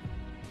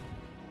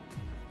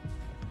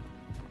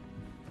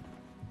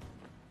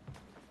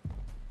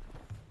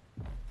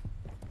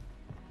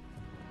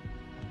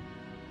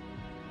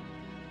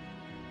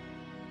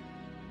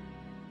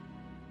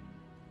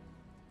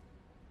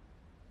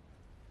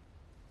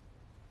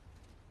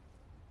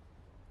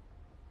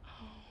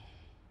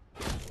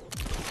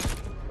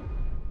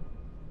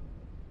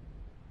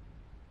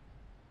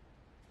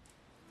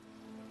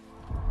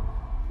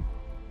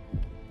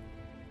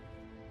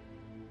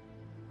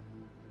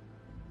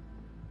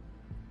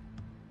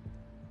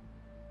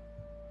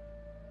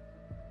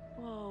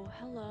 Whoa,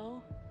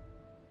 hello.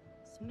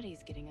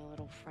 Somebody's getting a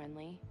little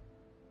friendly.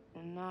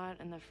 And not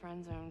in the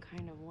friend zone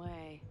kind of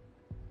way.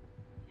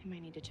 I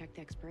might need to check the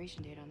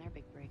expiration date on their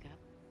big breakup.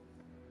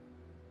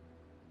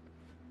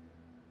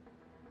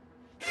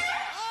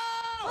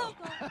 Oh!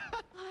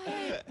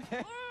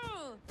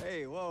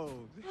 Hey,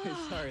 whoa.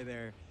 Sorry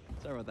there.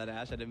 Sorry about that,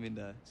 Ash. I didn't mean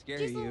to scare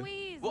Jeez you.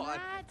 Louise, well, I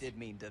Matt. did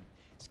mean to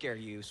scare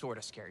you, sort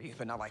of scare you,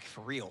 but not like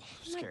for real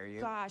scare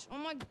you. Oh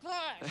my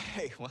gosh.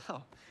 Hey,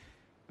 wow.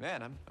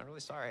 Man, I'm really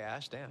sorry,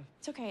 Ash. Damn.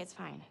 It's okay, it's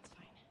fine. It's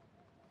fine.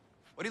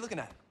 What are you looking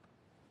at?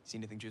 See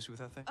anything juicy with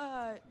that thing?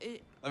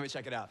 It... Let me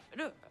check it out.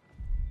 No.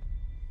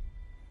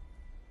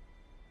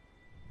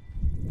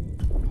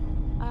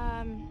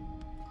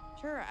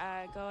 Sure,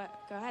 go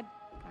ahead.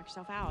 Knock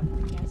yourself out,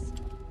 I guess.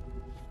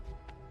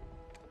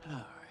 All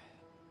right.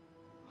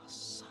 Oh,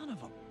 son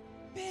of a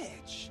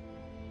bitch.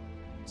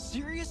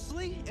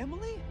 Seriously,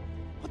 Emily?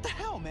 What the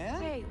hell,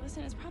 man? Hey,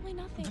 listen, it's probably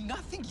nothing.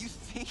 Nothing, you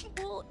think?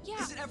 Well,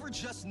 yeah. Is it ever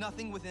just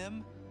nothing with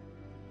him?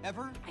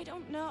 Ever? I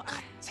don't know.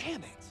 God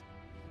damn it.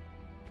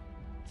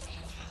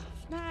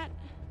 Matt.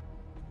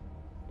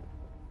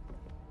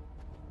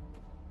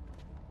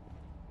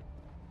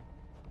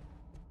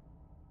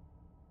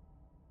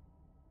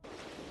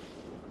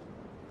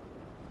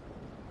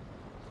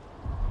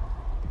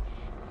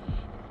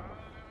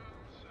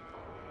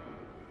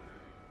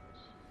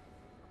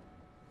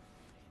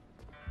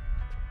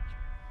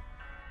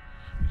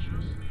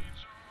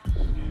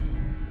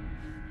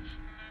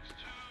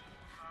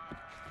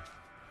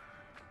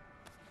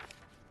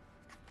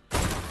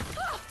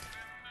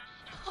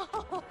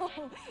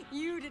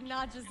 You did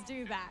not just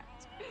do that.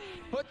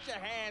 Put your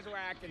hands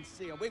where I can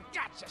see them. We've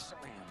got you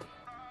surrounded.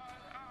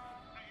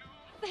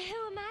 But who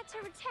am I to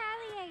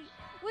retaliate?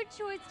 What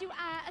choice do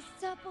I, a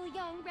supple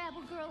young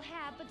rebel girl,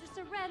 have but to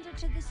surrender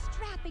to the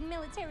strapping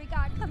military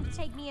guard come to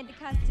take me into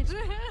custody?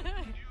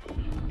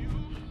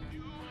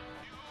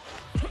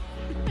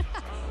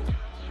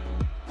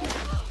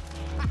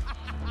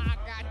 I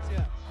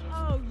gotcha.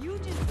 Oh, you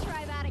just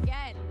try that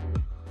again.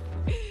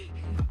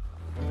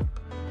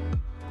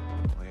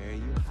 Where are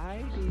you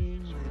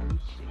hiding, little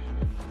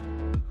chicken?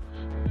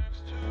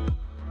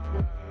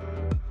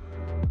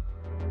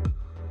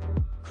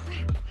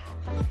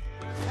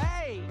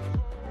 Hey!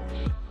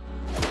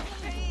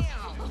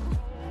 Damn!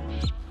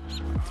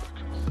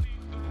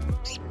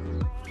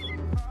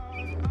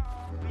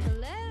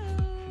 Hello?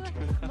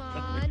 Come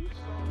on.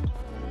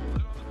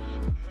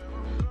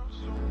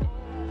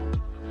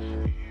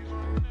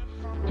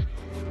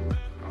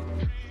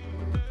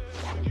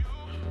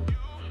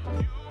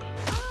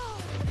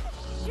 Oh,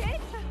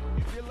 shit!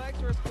 If your legs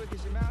were as quick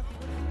as your mouth, you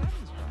wouldn't be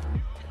having this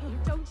problem.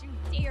 Don't you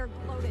dare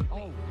gloat at me.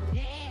 Oh,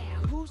 yeah!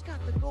 Who's got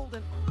the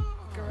golden...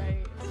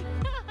 Great.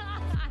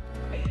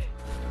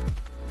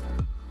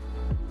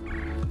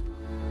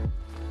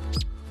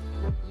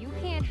 You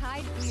can't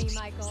hide from me,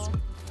 Michael.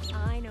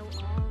 I know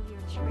all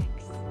your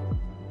tricks.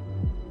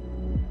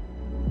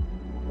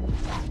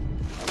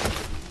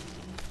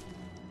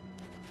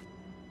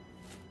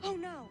 Oh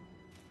no!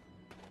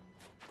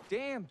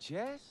 Damn,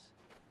 Jess.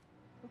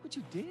 Look what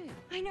you did.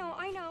 I know.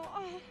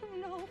 Oh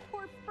no,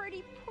 poor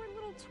birdie, poor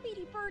little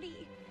Tweety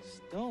birdie.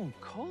 Stone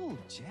cold,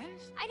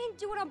 Jess. I didn't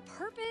do it on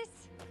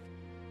purpose.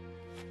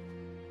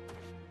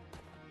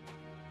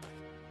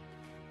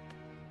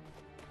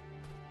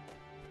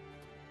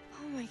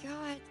 Oh my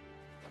god.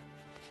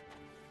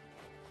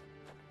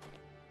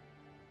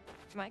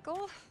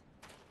 Michael?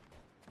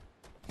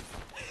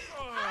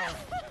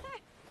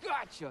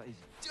 Gotcha.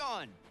 It's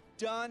done.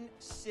 Done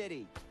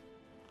city.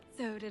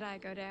 So did I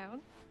go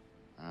down?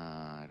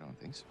 I don't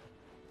think so.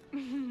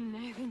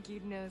 I think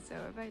you'd know so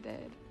if I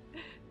did.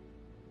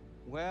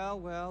 Well,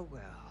 well,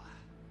 well.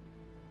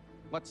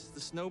 What's the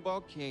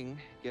Snowball King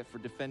get for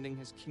defending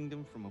his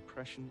kingdom from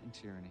oppression and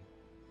tyranny?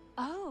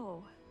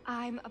 Oh,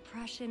 I'm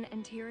oppression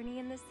and tyranny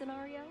in this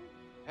scenario?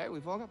 Hey,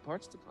 we've all got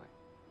parts to play.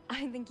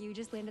 I think you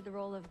just landed the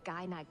role of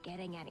guy not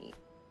getting any.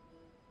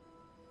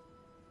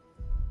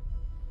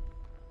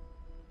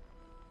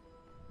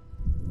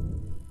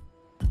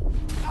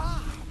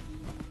 Ah!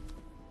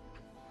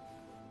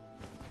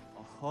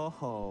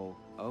 Oh,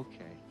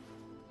 okay.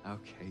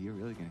 Okay, you're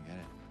really gonna get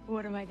it.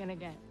 What am I gonna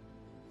get?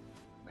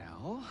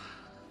 Well,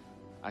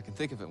 I can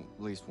think of at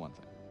least one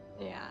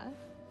thing. Yeah?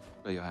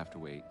 But you'll have to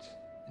wait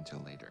until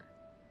later.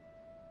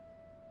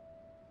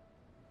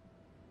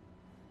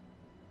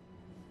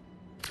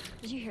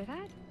 Did you hear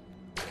that?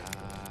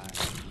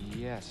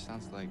 Yes,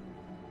 sounds like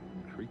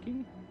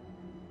creaking?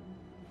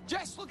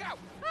 Jess, look out!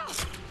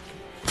 Oh!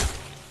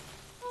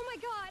 Oh my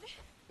god!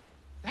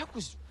 That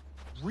was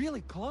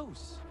really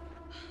close.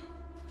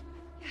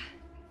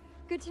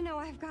 Good to know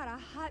I've got a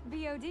hot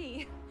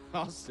BOD.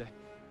 I'll say.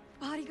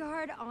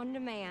 Bodyguard on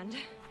demand.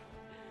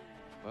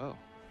 Whoa.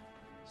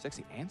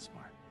 Sexy and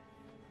smart.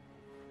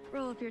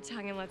 Roll up your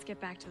tongue and let's get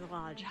back to the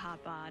lodge,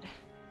 hot bod.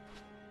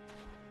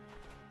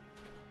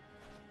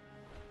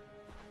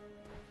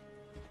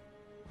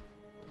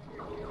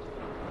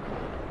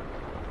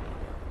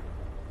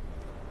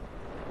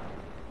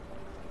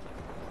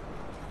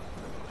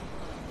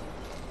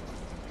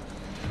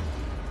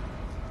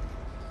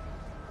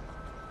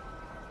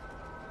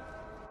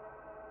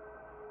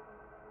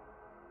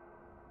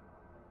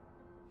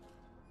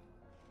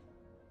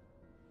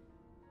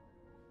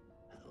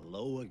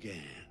 Hello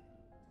again.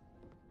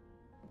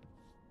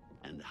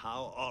 And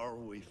how are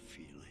we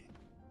feeling?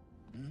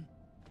 Hmm?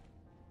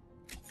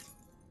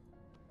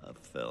 I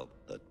felt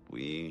that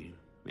we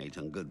made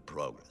some good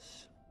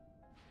progress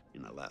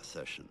in our last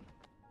session.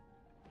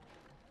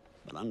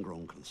 But I'm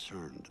grown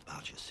concerned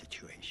about your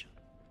situation.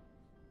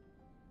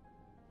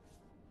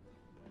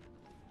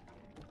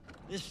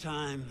 This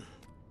time,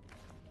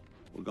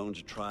 we're going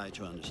to try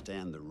to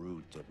understand the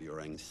root of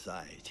your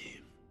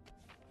anxiety.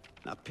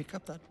 Now pick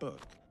up that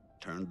book,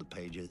 turn the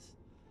pages.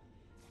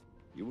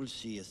 You will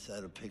see a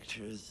set of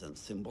pictures and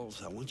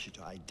symbols. I want you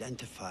to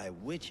identify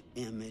which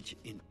image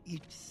in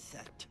each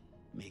set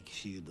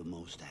makes you the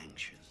most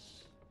anxious.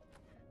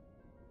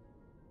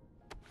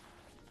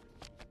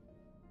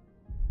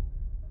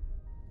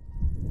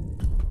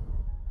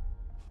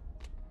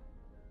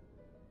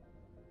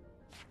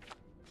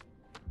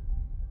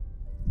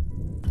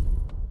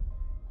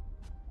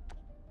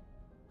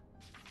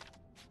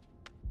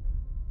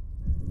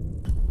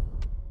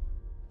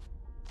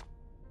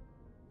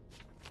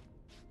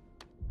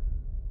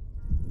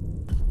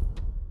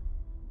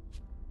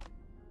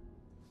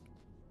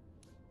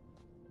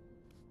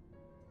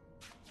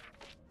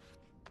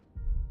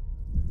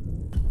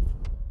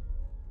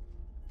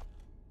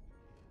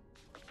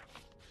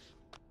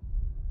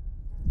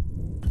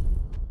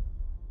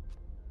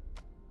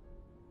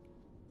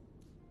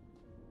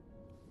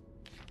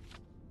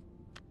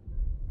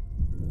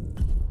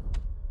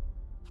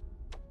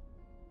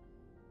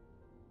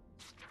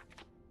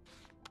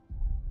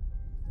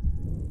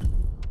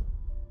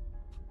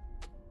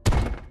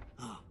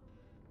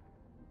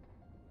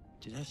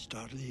 Did I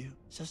startle you?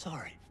 So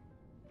sorry.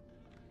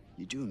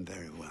 You're doing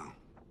very well.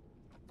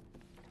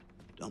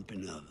 Don't be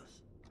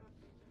nervous.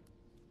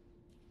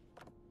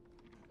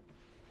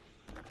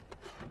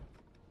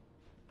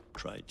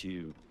 Try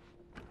to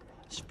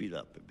speed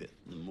up a bit.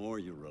 The more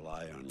you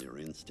rely on your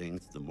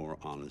instincts, the more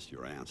honest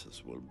your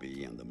answers will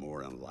be, and the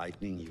more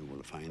enlightening you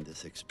will find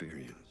this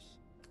experience.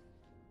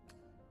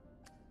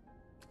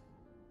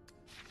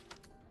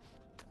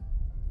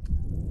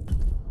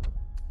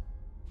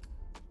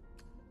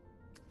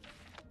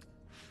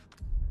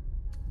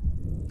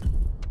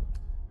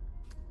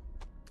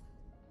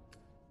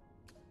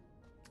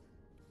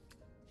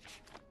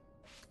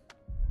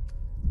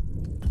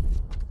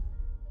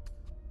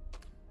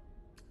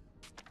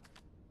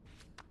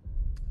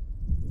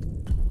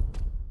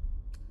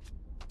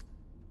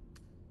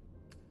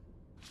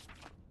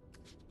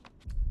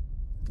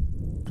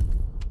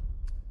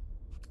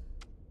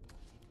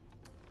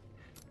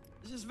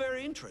 This is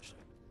very interesting.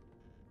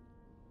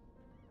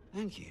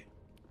 Thank you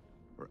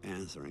for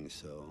answering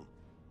so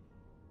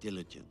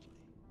diligently.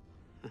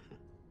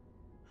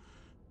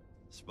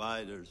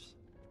 Spiders,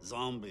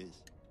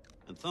 zombies,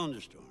 and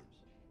thunderstorms.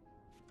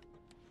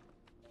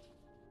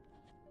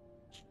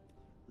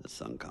 The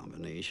sun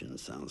combination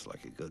sounds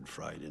like a good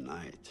Friday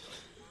night.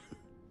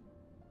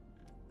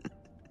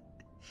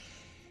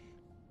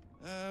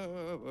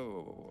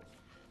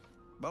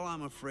 Well,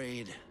 I'm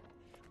afraid,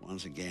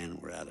 once again,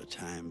 we're out of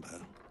time,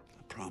 but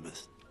I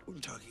promise we'll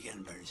talk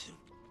again very soon.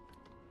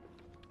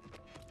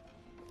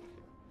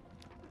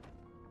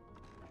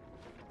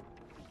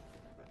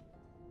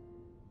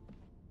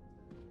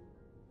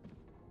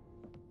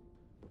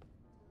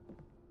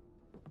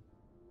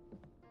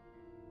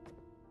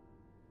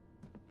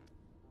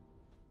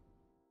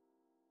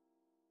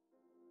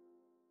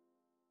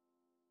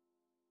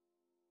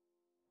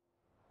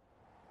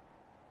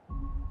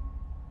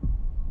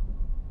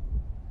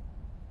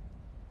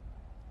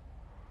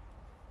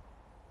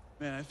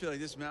 Man, I feel like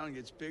this mountain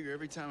gets bigger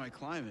every time I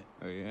climb it.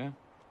 Oh, yeah?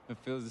 It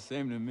feels the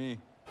same to me.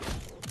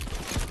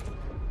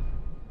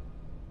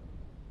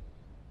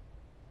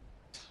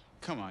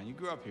 Come on, you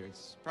grew up here. It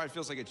probably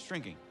feels like it's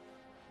shrinking.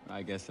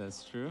 I guess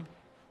that's true.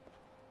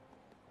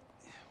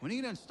 When are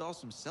you gonna install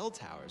some cell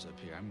towers up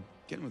here? I'm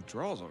getting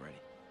withdrawals already.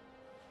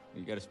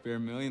 You got a spare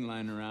million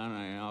lying around,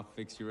 and I'll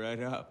fix you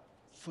right up.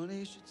 Funny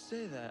you should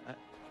say that.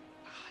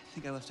 I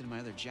think I left it in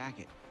my other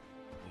jacket.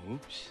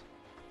 Oops.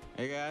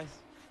 Hey, guys.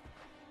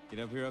 Get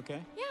up here okay?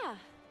 Yeah.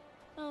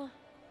 Well,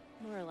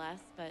 more or less,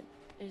 but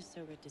it is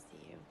so good to see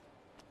you.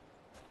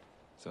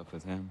 What's up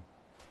with him?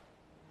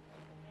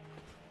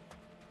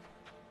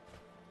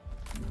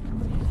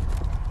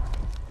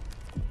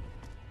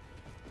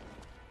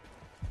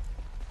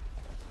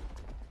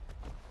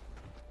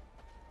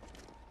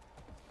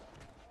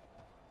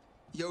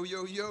 Yo,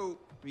 yo, yo.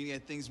 We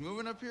get things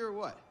moving up here or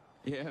what?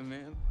 Yeah,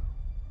 man.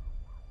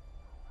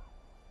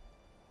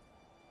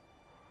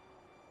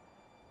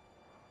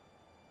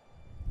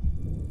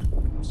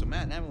 So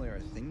Matt and Emily are a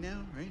thing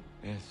now, right?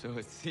 Yeah, so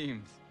it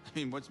seems. I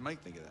mean, what's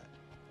Mike think of that?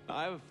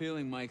 I have a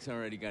feeling Mike's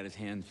already got his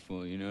hands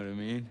full, you know what I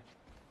mean?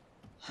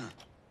 Huh.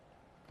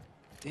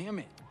 Damn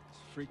it.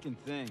 This freaking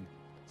thing.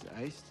 Is it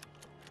iced?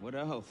 What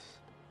else?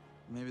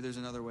 Maybe there's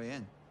another way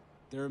in.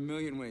 There are a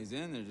million ways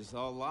in, they're just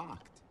all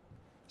locked.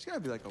 There's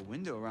gotta be like a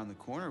window around the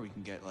corner we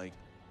can get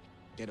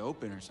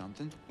open or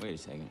something. Wait a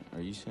second,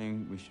 are you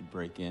saying we should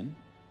break in?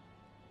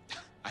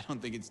 I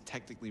don't think it's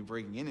technically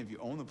breaking in if you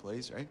own the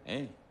place, right?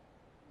 Hey,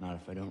 not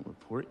if I don't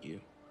report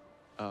you.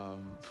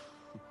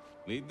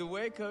 Lead the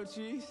way,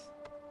 Cochise.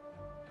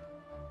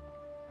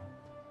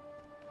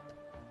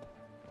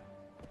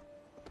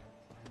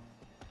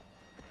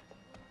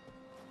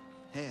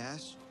 Hey,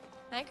 Ash.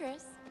 Hi,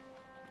 Chris.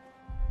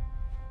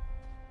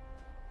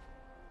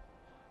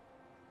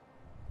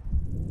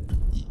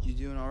 You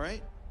doing all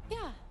right?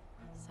 Yeah.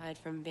 Aside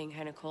from being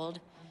kind of cold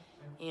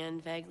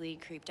and vaguely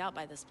creeped out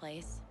by this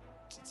place.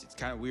 It's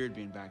kind of weird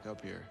being back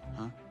up here,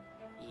 huh?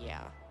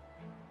 Yeah.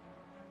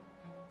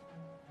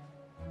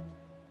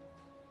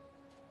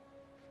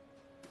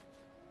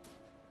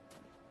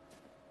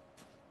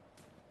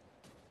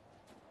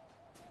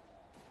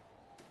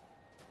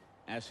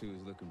 Ashley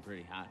was looking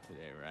pretty hot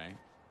today, right?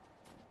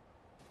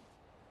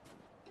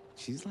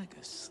 She's like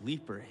a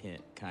sleeper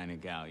hit kind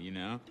of gal, you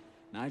know?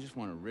 Now I just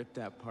want to rip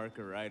that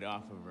Parker right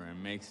off of her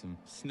and make some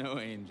snow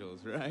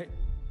angels, right?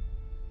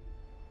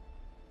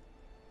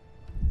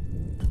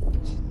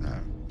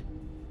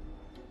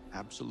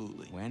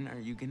 Absolutely. When are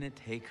you gonna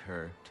take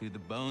her to the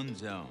Bone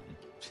Zone?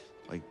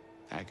 Like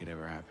that could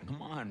ever happen.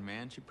 Come on,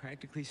 man. She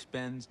practically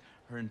spends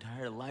her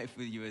entire life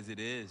with you as it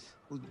is.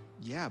 Well,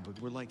 yeah, but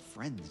we're like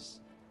friends.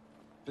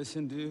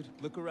 Listen, dude,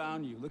 look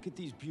around you. Look at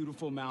these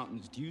beautiful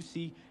mountains. Do you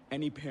see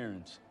any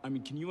parents? I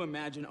mean, can you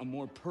imagine a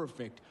more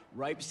perfect,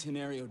 ripe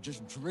scenario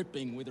just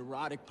dripping with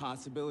erotic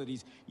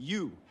possibilities?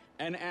 You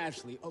and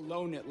Ashley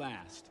alone at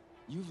last.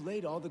 You've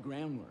laid all the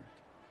groundwork.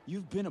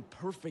 You've been a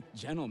perfect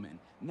gentleman.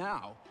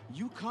 Now,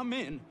 you come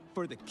in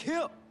for the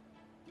kill.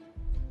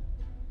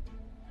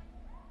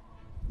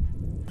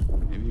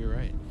 Maybe you're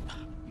right.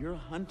 You're a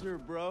hunter,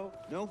 bro.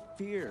 No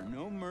fear,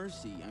 no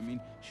mercy. I mean,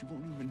 she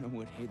won't even know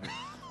what hate is.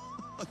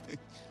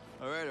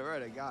 all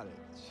right, I got it.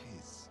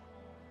 Jeez.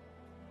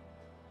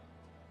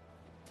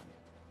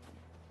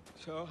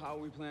 So, how are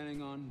we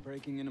planning on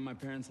breaking into my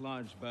parents'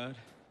 lodge, bud?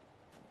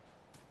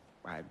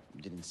 I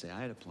didn't say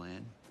I had a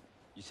plan.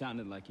 You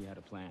sounded like you had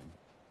a plan.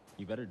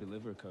 You better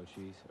deliver,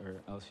 Cochise,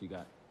 or else you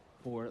got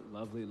 4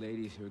 lovely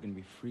ladies who are gonna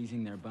be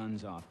freezing their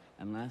buns off.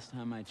 And last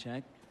time I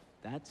checked,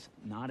 that's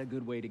not a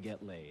good way to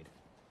get laid.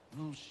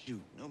 Oh,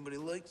 shoot. Nobody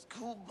likes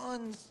cold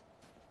buns.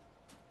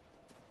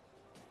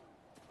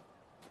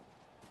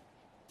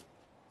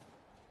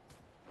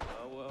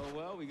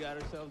 Well, we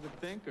got ourselves a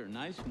thinker.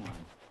 Nice one.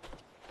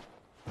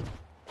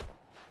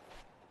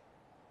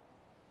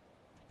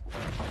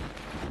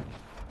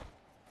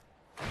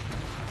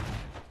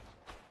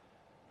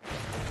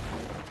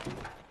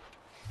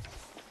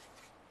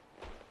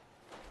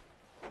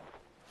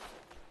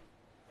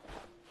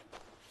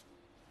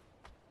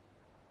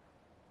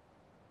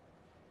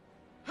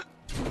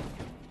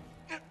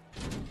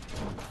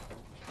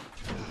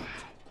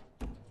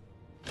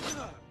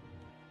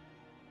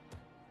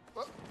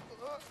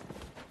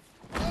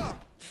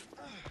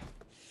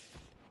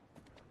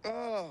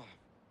 Oh,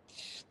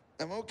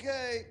 I'm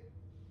okay.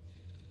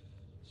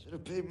 Should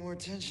have paid more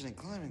attention in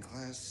climbing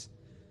class.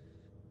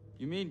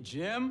 You mean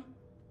gym?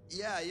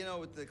 Yeah, you know,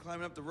 with the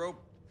climbing up the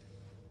rope.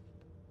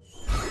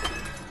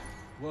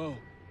 Whoa.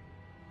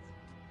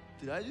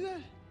 Did I do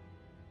that?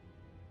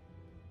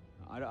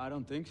 I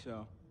don't think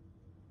so.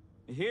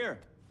 Here,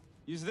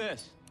 use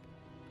this.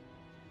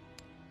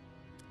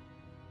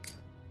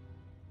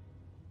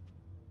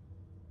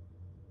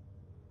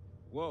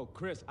 Whoa,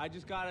 Chris, I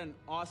just got an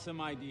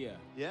awesome idea.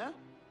 Yeah?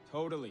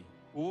 Totally.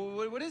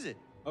 What is it?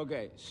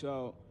 Okay,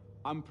 so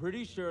I'm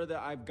pretty sure that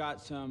I've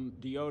got some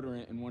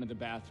deodorant in one of the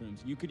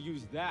bathrooms. You could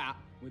use that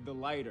with the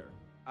lighter.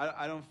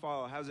 I don't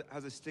follow.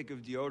 How's a stick of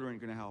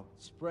deodorant gonna help?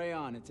 Spray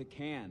on, it's a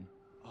can.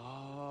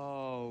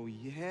 Oh,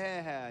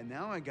 yeah.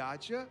 Now I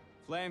gotcha.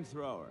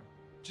 Flamethrower.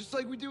 Just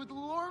like we did with the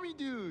little army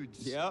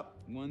dudes. Yep,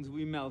 ones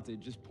we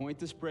melted. Just point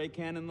the spray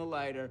can in the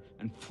lighter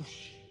and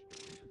whoosh.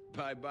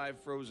 Bye-bye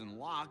frozen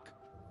lock.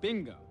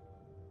 Bingo.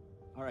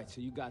 All right, so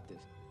you got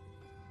this.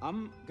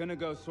 I'm gonna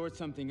go sort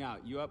something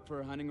out. You up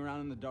for hunting around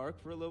in the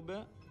dark for a little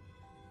bit?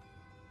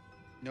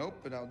 Nope,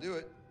 but I'll do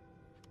it.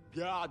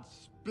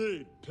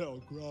 Godspeed,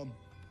 Pilgrim.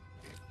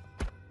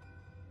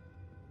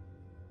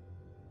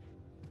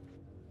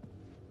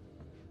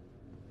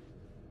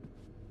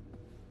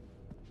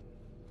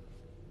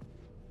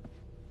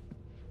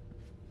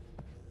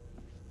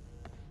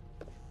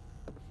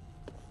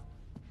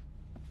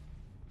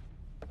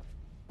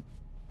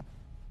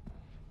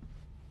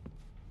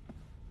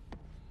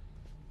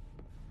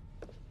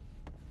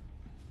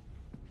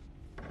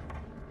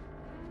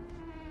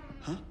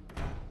 Huh?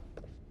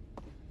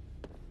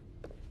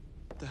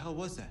 What the hell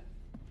was that?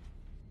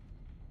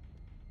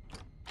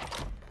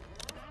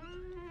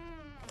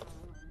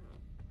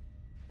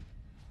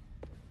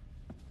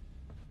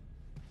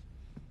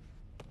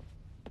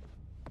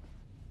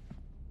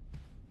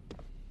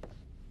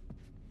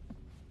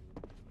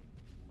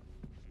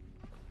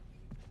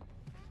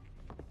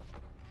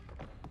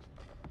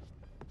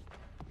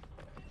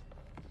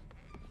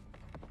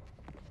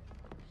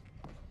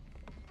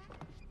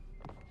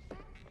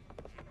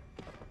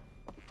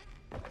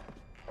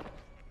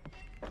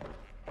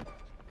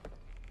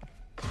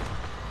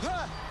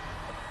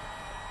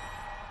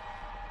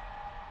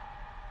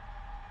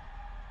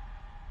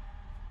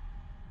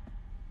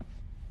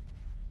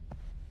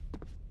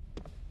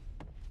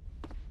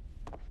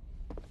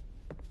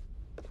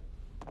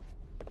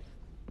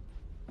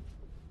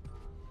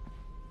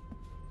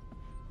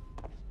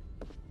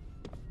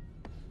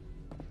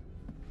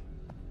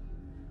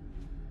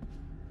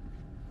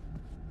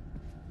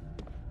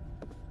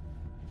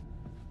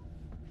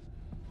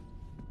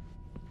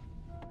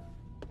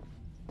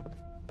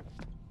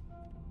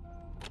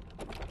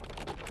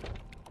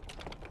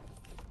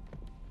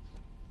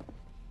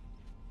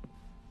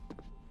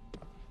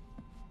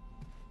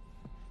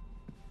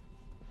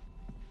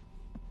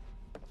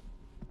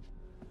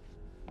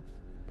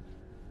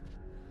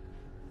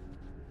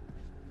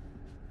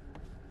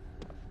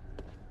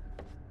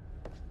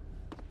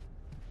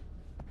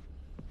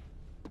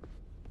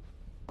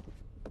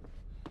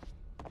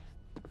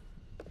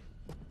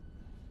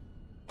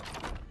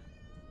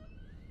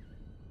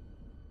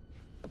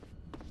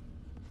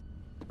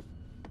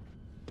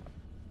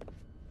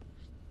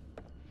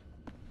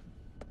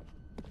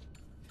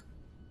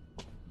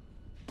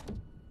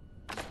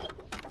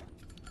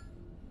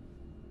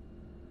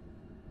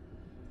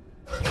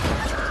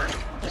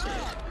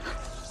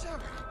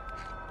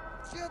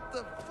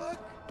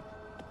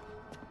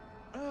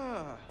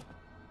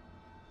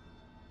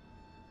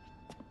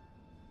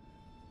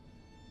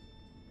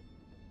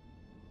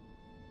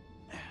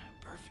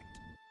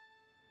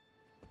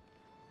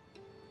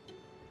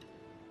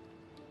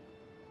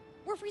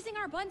 We're freezing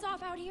our buns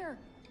off out here.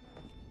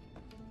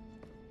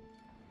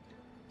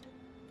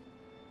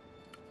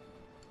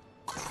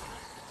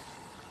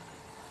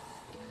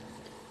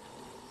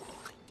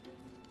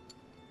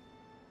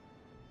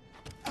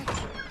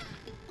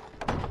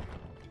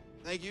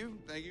 Thank you,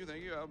 thank you,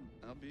 thank you.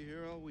 I'll be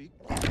here all week.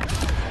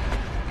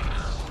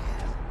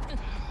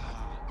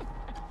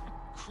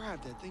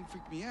 Crap, that thing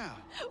freaked me out.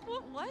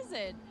 What was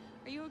it?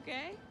 Are you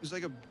okay? It was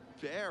like a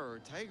bear or a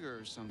tiger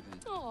or something.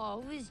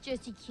 Oh, it was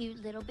just a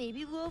cute little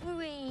baby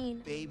Wolverine.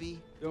 Baby?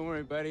 Don't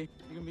worry, buddy.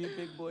 You're gonna be a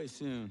big boy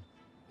soon.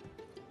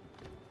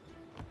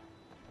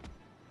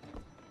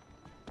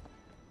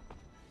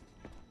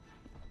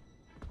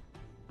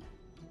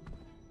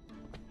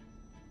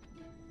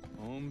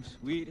 Home,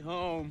 sweet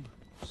home.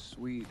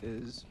 Sweet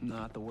is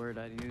not the word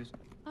I'd use.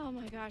 Oh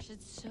my gosh,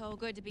 it's so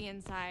good to be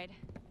inside.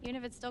 Even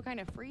if it's still kind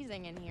of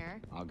freezing in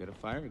here. I'll get a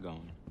fire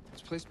going.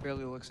 This place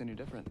barely looks any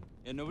different.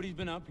 Yeah, nobody's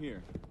been up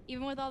here.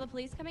 Even with all the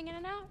police coming in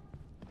and out?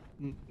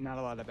 Not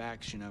a lot of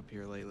action up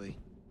here lately.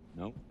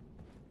 Nope.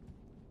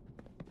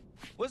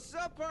 What's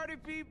up, party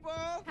people?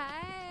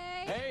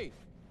 Hi. Hey!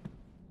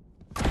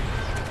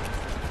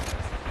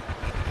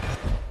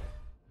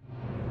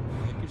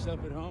 Make yourself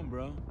at home,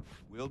 bro.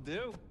 Will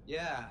do.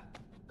 Yeah,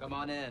 come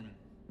on in.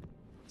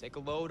 Take a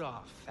load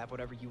off. Have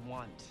whatever you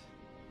want.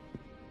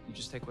 You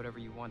just take whatever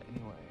you want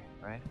anyway,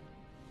 right?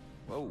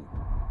 Whoa.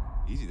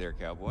 Easy there,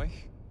 cowboy.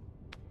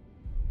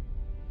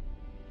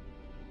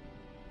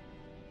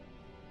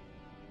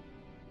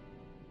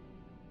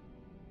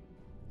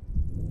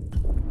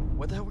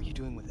 What the hell were you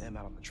doing with M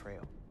out on the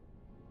trail?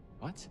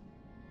 What?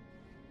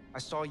 I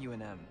saw you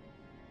and M.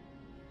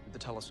 With the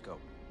telescope.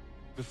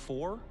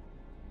 Before?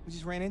 We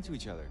just ran into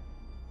each other.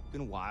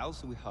 Been a while,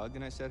 so we hugged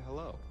and I said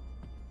hello.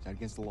 Is that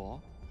against the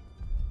law?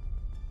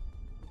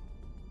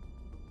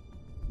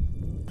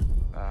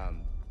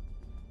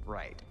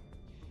 Right.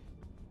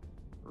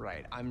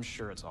 Right, I'm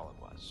sure it's all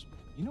it was.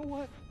 You know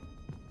what?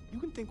 You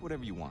can think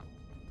whatever you want.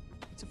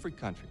 It's a free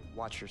country.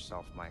 Watch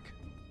yourself, Mike.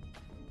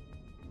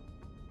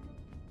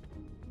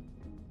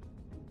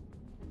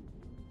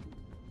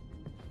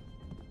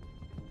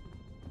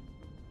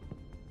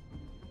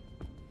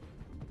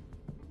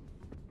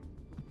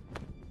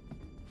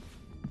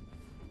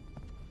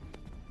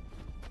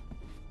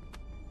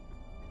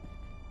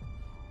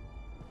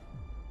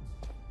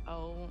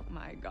 Oh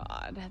my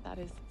god, that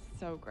is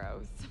so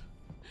gross.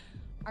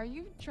 Are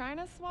you trying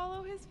to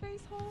swallow his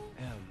face whole?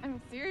 I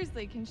mean,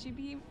 seriously, can she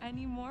be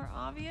any more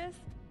obvious?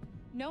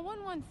 No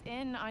one wants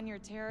in on your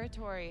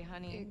territory,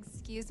 honey.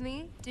 Excuse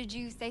me? Did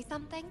you say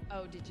something?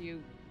 Oh, did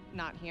you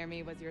not hear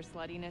me? Was your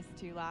sluttiness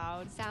too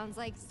loud? Sounds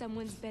like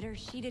someone's bitter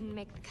she didn't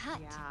make the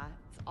cut. Yeah,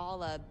 it's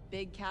all a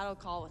big cattle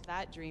call with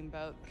that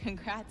dreamboat.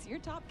 Congrats, you're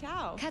top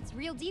cow. Cuts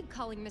real deep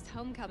calling Miss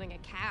Homecoming a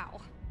cow.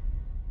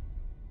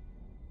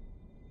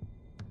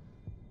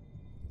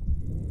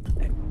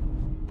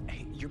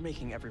 Hey, you're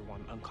making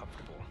everyone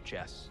uncomfortable,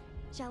 Jess.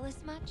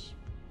 Jealous much?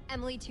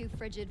 Emily too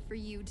frigid for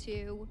you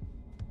too.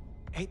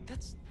 Hey,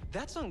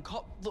 that's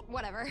uncalled. Look,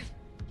 whatever.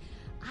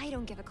 I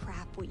don't give a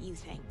crap what you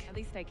think. At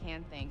least I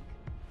can think.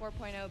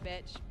 4.0,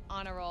 bitch.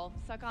 On a roll.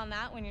 Suck on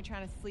that when you're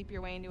trying to sleep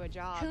your way into a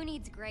job. Who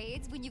needs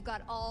grades when you've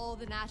got all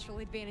the natural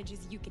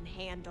advantages you can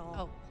handle?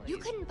 Oh, please. You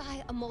couldn't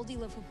buy a moldy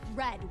loaf of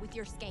bread with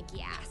your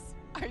skanky ass.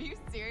 Are you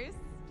serious?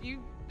 Do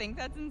you think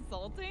that's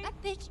insulting?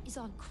 That bitch is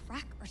on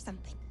crack or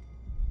something.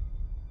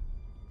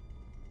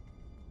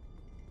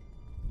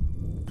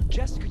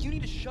 Jessica, you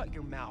need to shut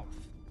your mouth,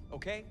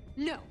 okay?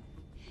 No.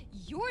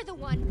 You're the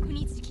one who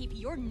needs to keep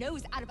your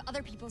nose out of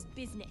other people's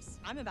business.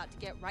 I'm about to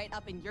get right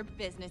up in your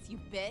business, you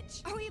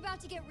bitch. Are we about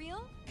to get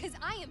real? Because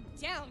I am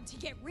down to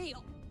get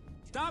real.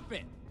 Stop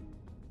it!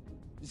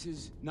 This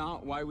is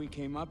not why we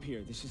came up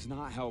here. This is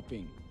not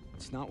helping.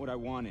 It's not what I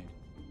wanted.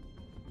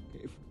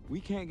 If we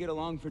can't get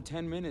along for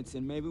 10 minutes,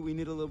 then maybe we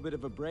need a little bit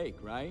of a break,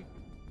 right?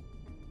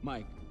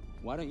 Mike,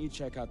 why don't you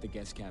check out the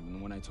guest cabin, the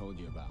one I told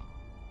you about?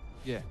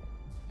 Yeah,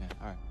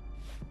 all right.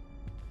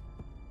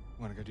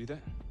 Wanna go do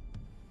that?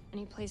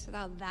 Any place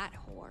without that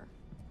whore.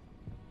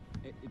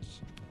 It's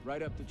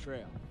right up the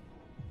trail.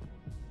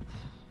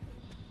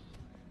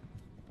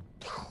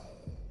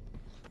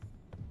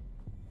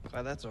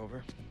 Glad that's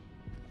over.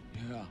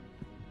 Yeah.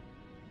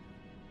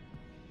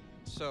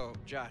 So,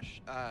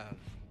 Josh,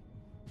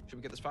 should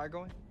we get this fire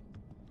going?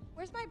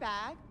 Where's my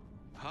bag?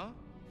 Huh?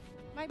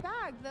 My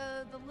bag,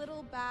 the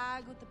little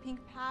bag with the pink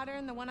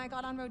pattern, the one I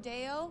got on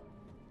Rodeo.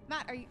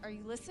 Matt, are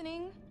you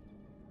listening?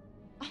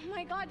 Oh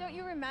my god, don't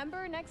you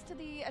remember next to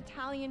the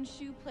Italian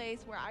shoe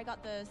place where I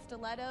got the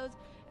stilettos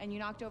and you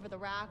knocked over the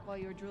rack while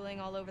you were drooling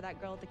all over that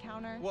girl at the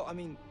counter? Well, I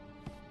mean,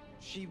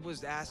 she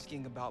was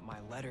asking about my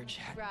letter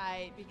jacket.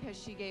 Right, because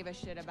she gave a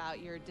shit about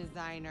your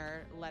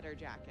designer letter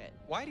jacket.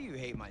 Why do you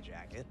hate my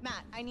jacket?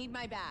 Matt, I need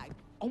my bag.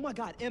 Oh my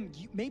god, Em,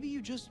 maybe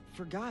you just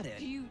forgot it.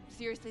 Do you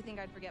seriously think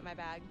I'd forget my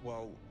bag?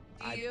 Well,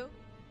 Do you?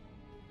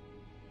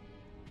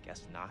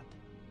 Guess not.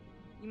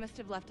 You must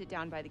have left it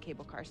down by the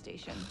cable car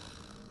station.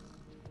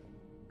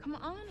 Come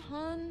on,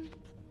 hon.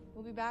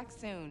 We'll be back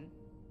soon.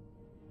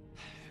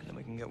 And then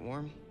we can get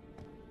warm.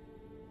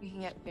 We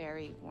can get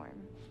very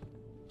warm.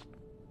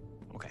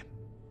 Okay.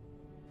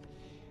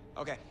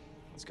 Okay,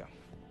 let's go.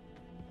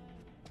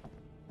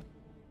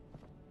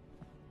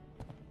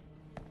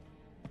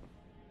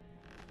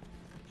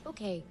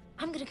 Okay,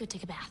 I'm gonna go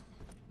take a bath.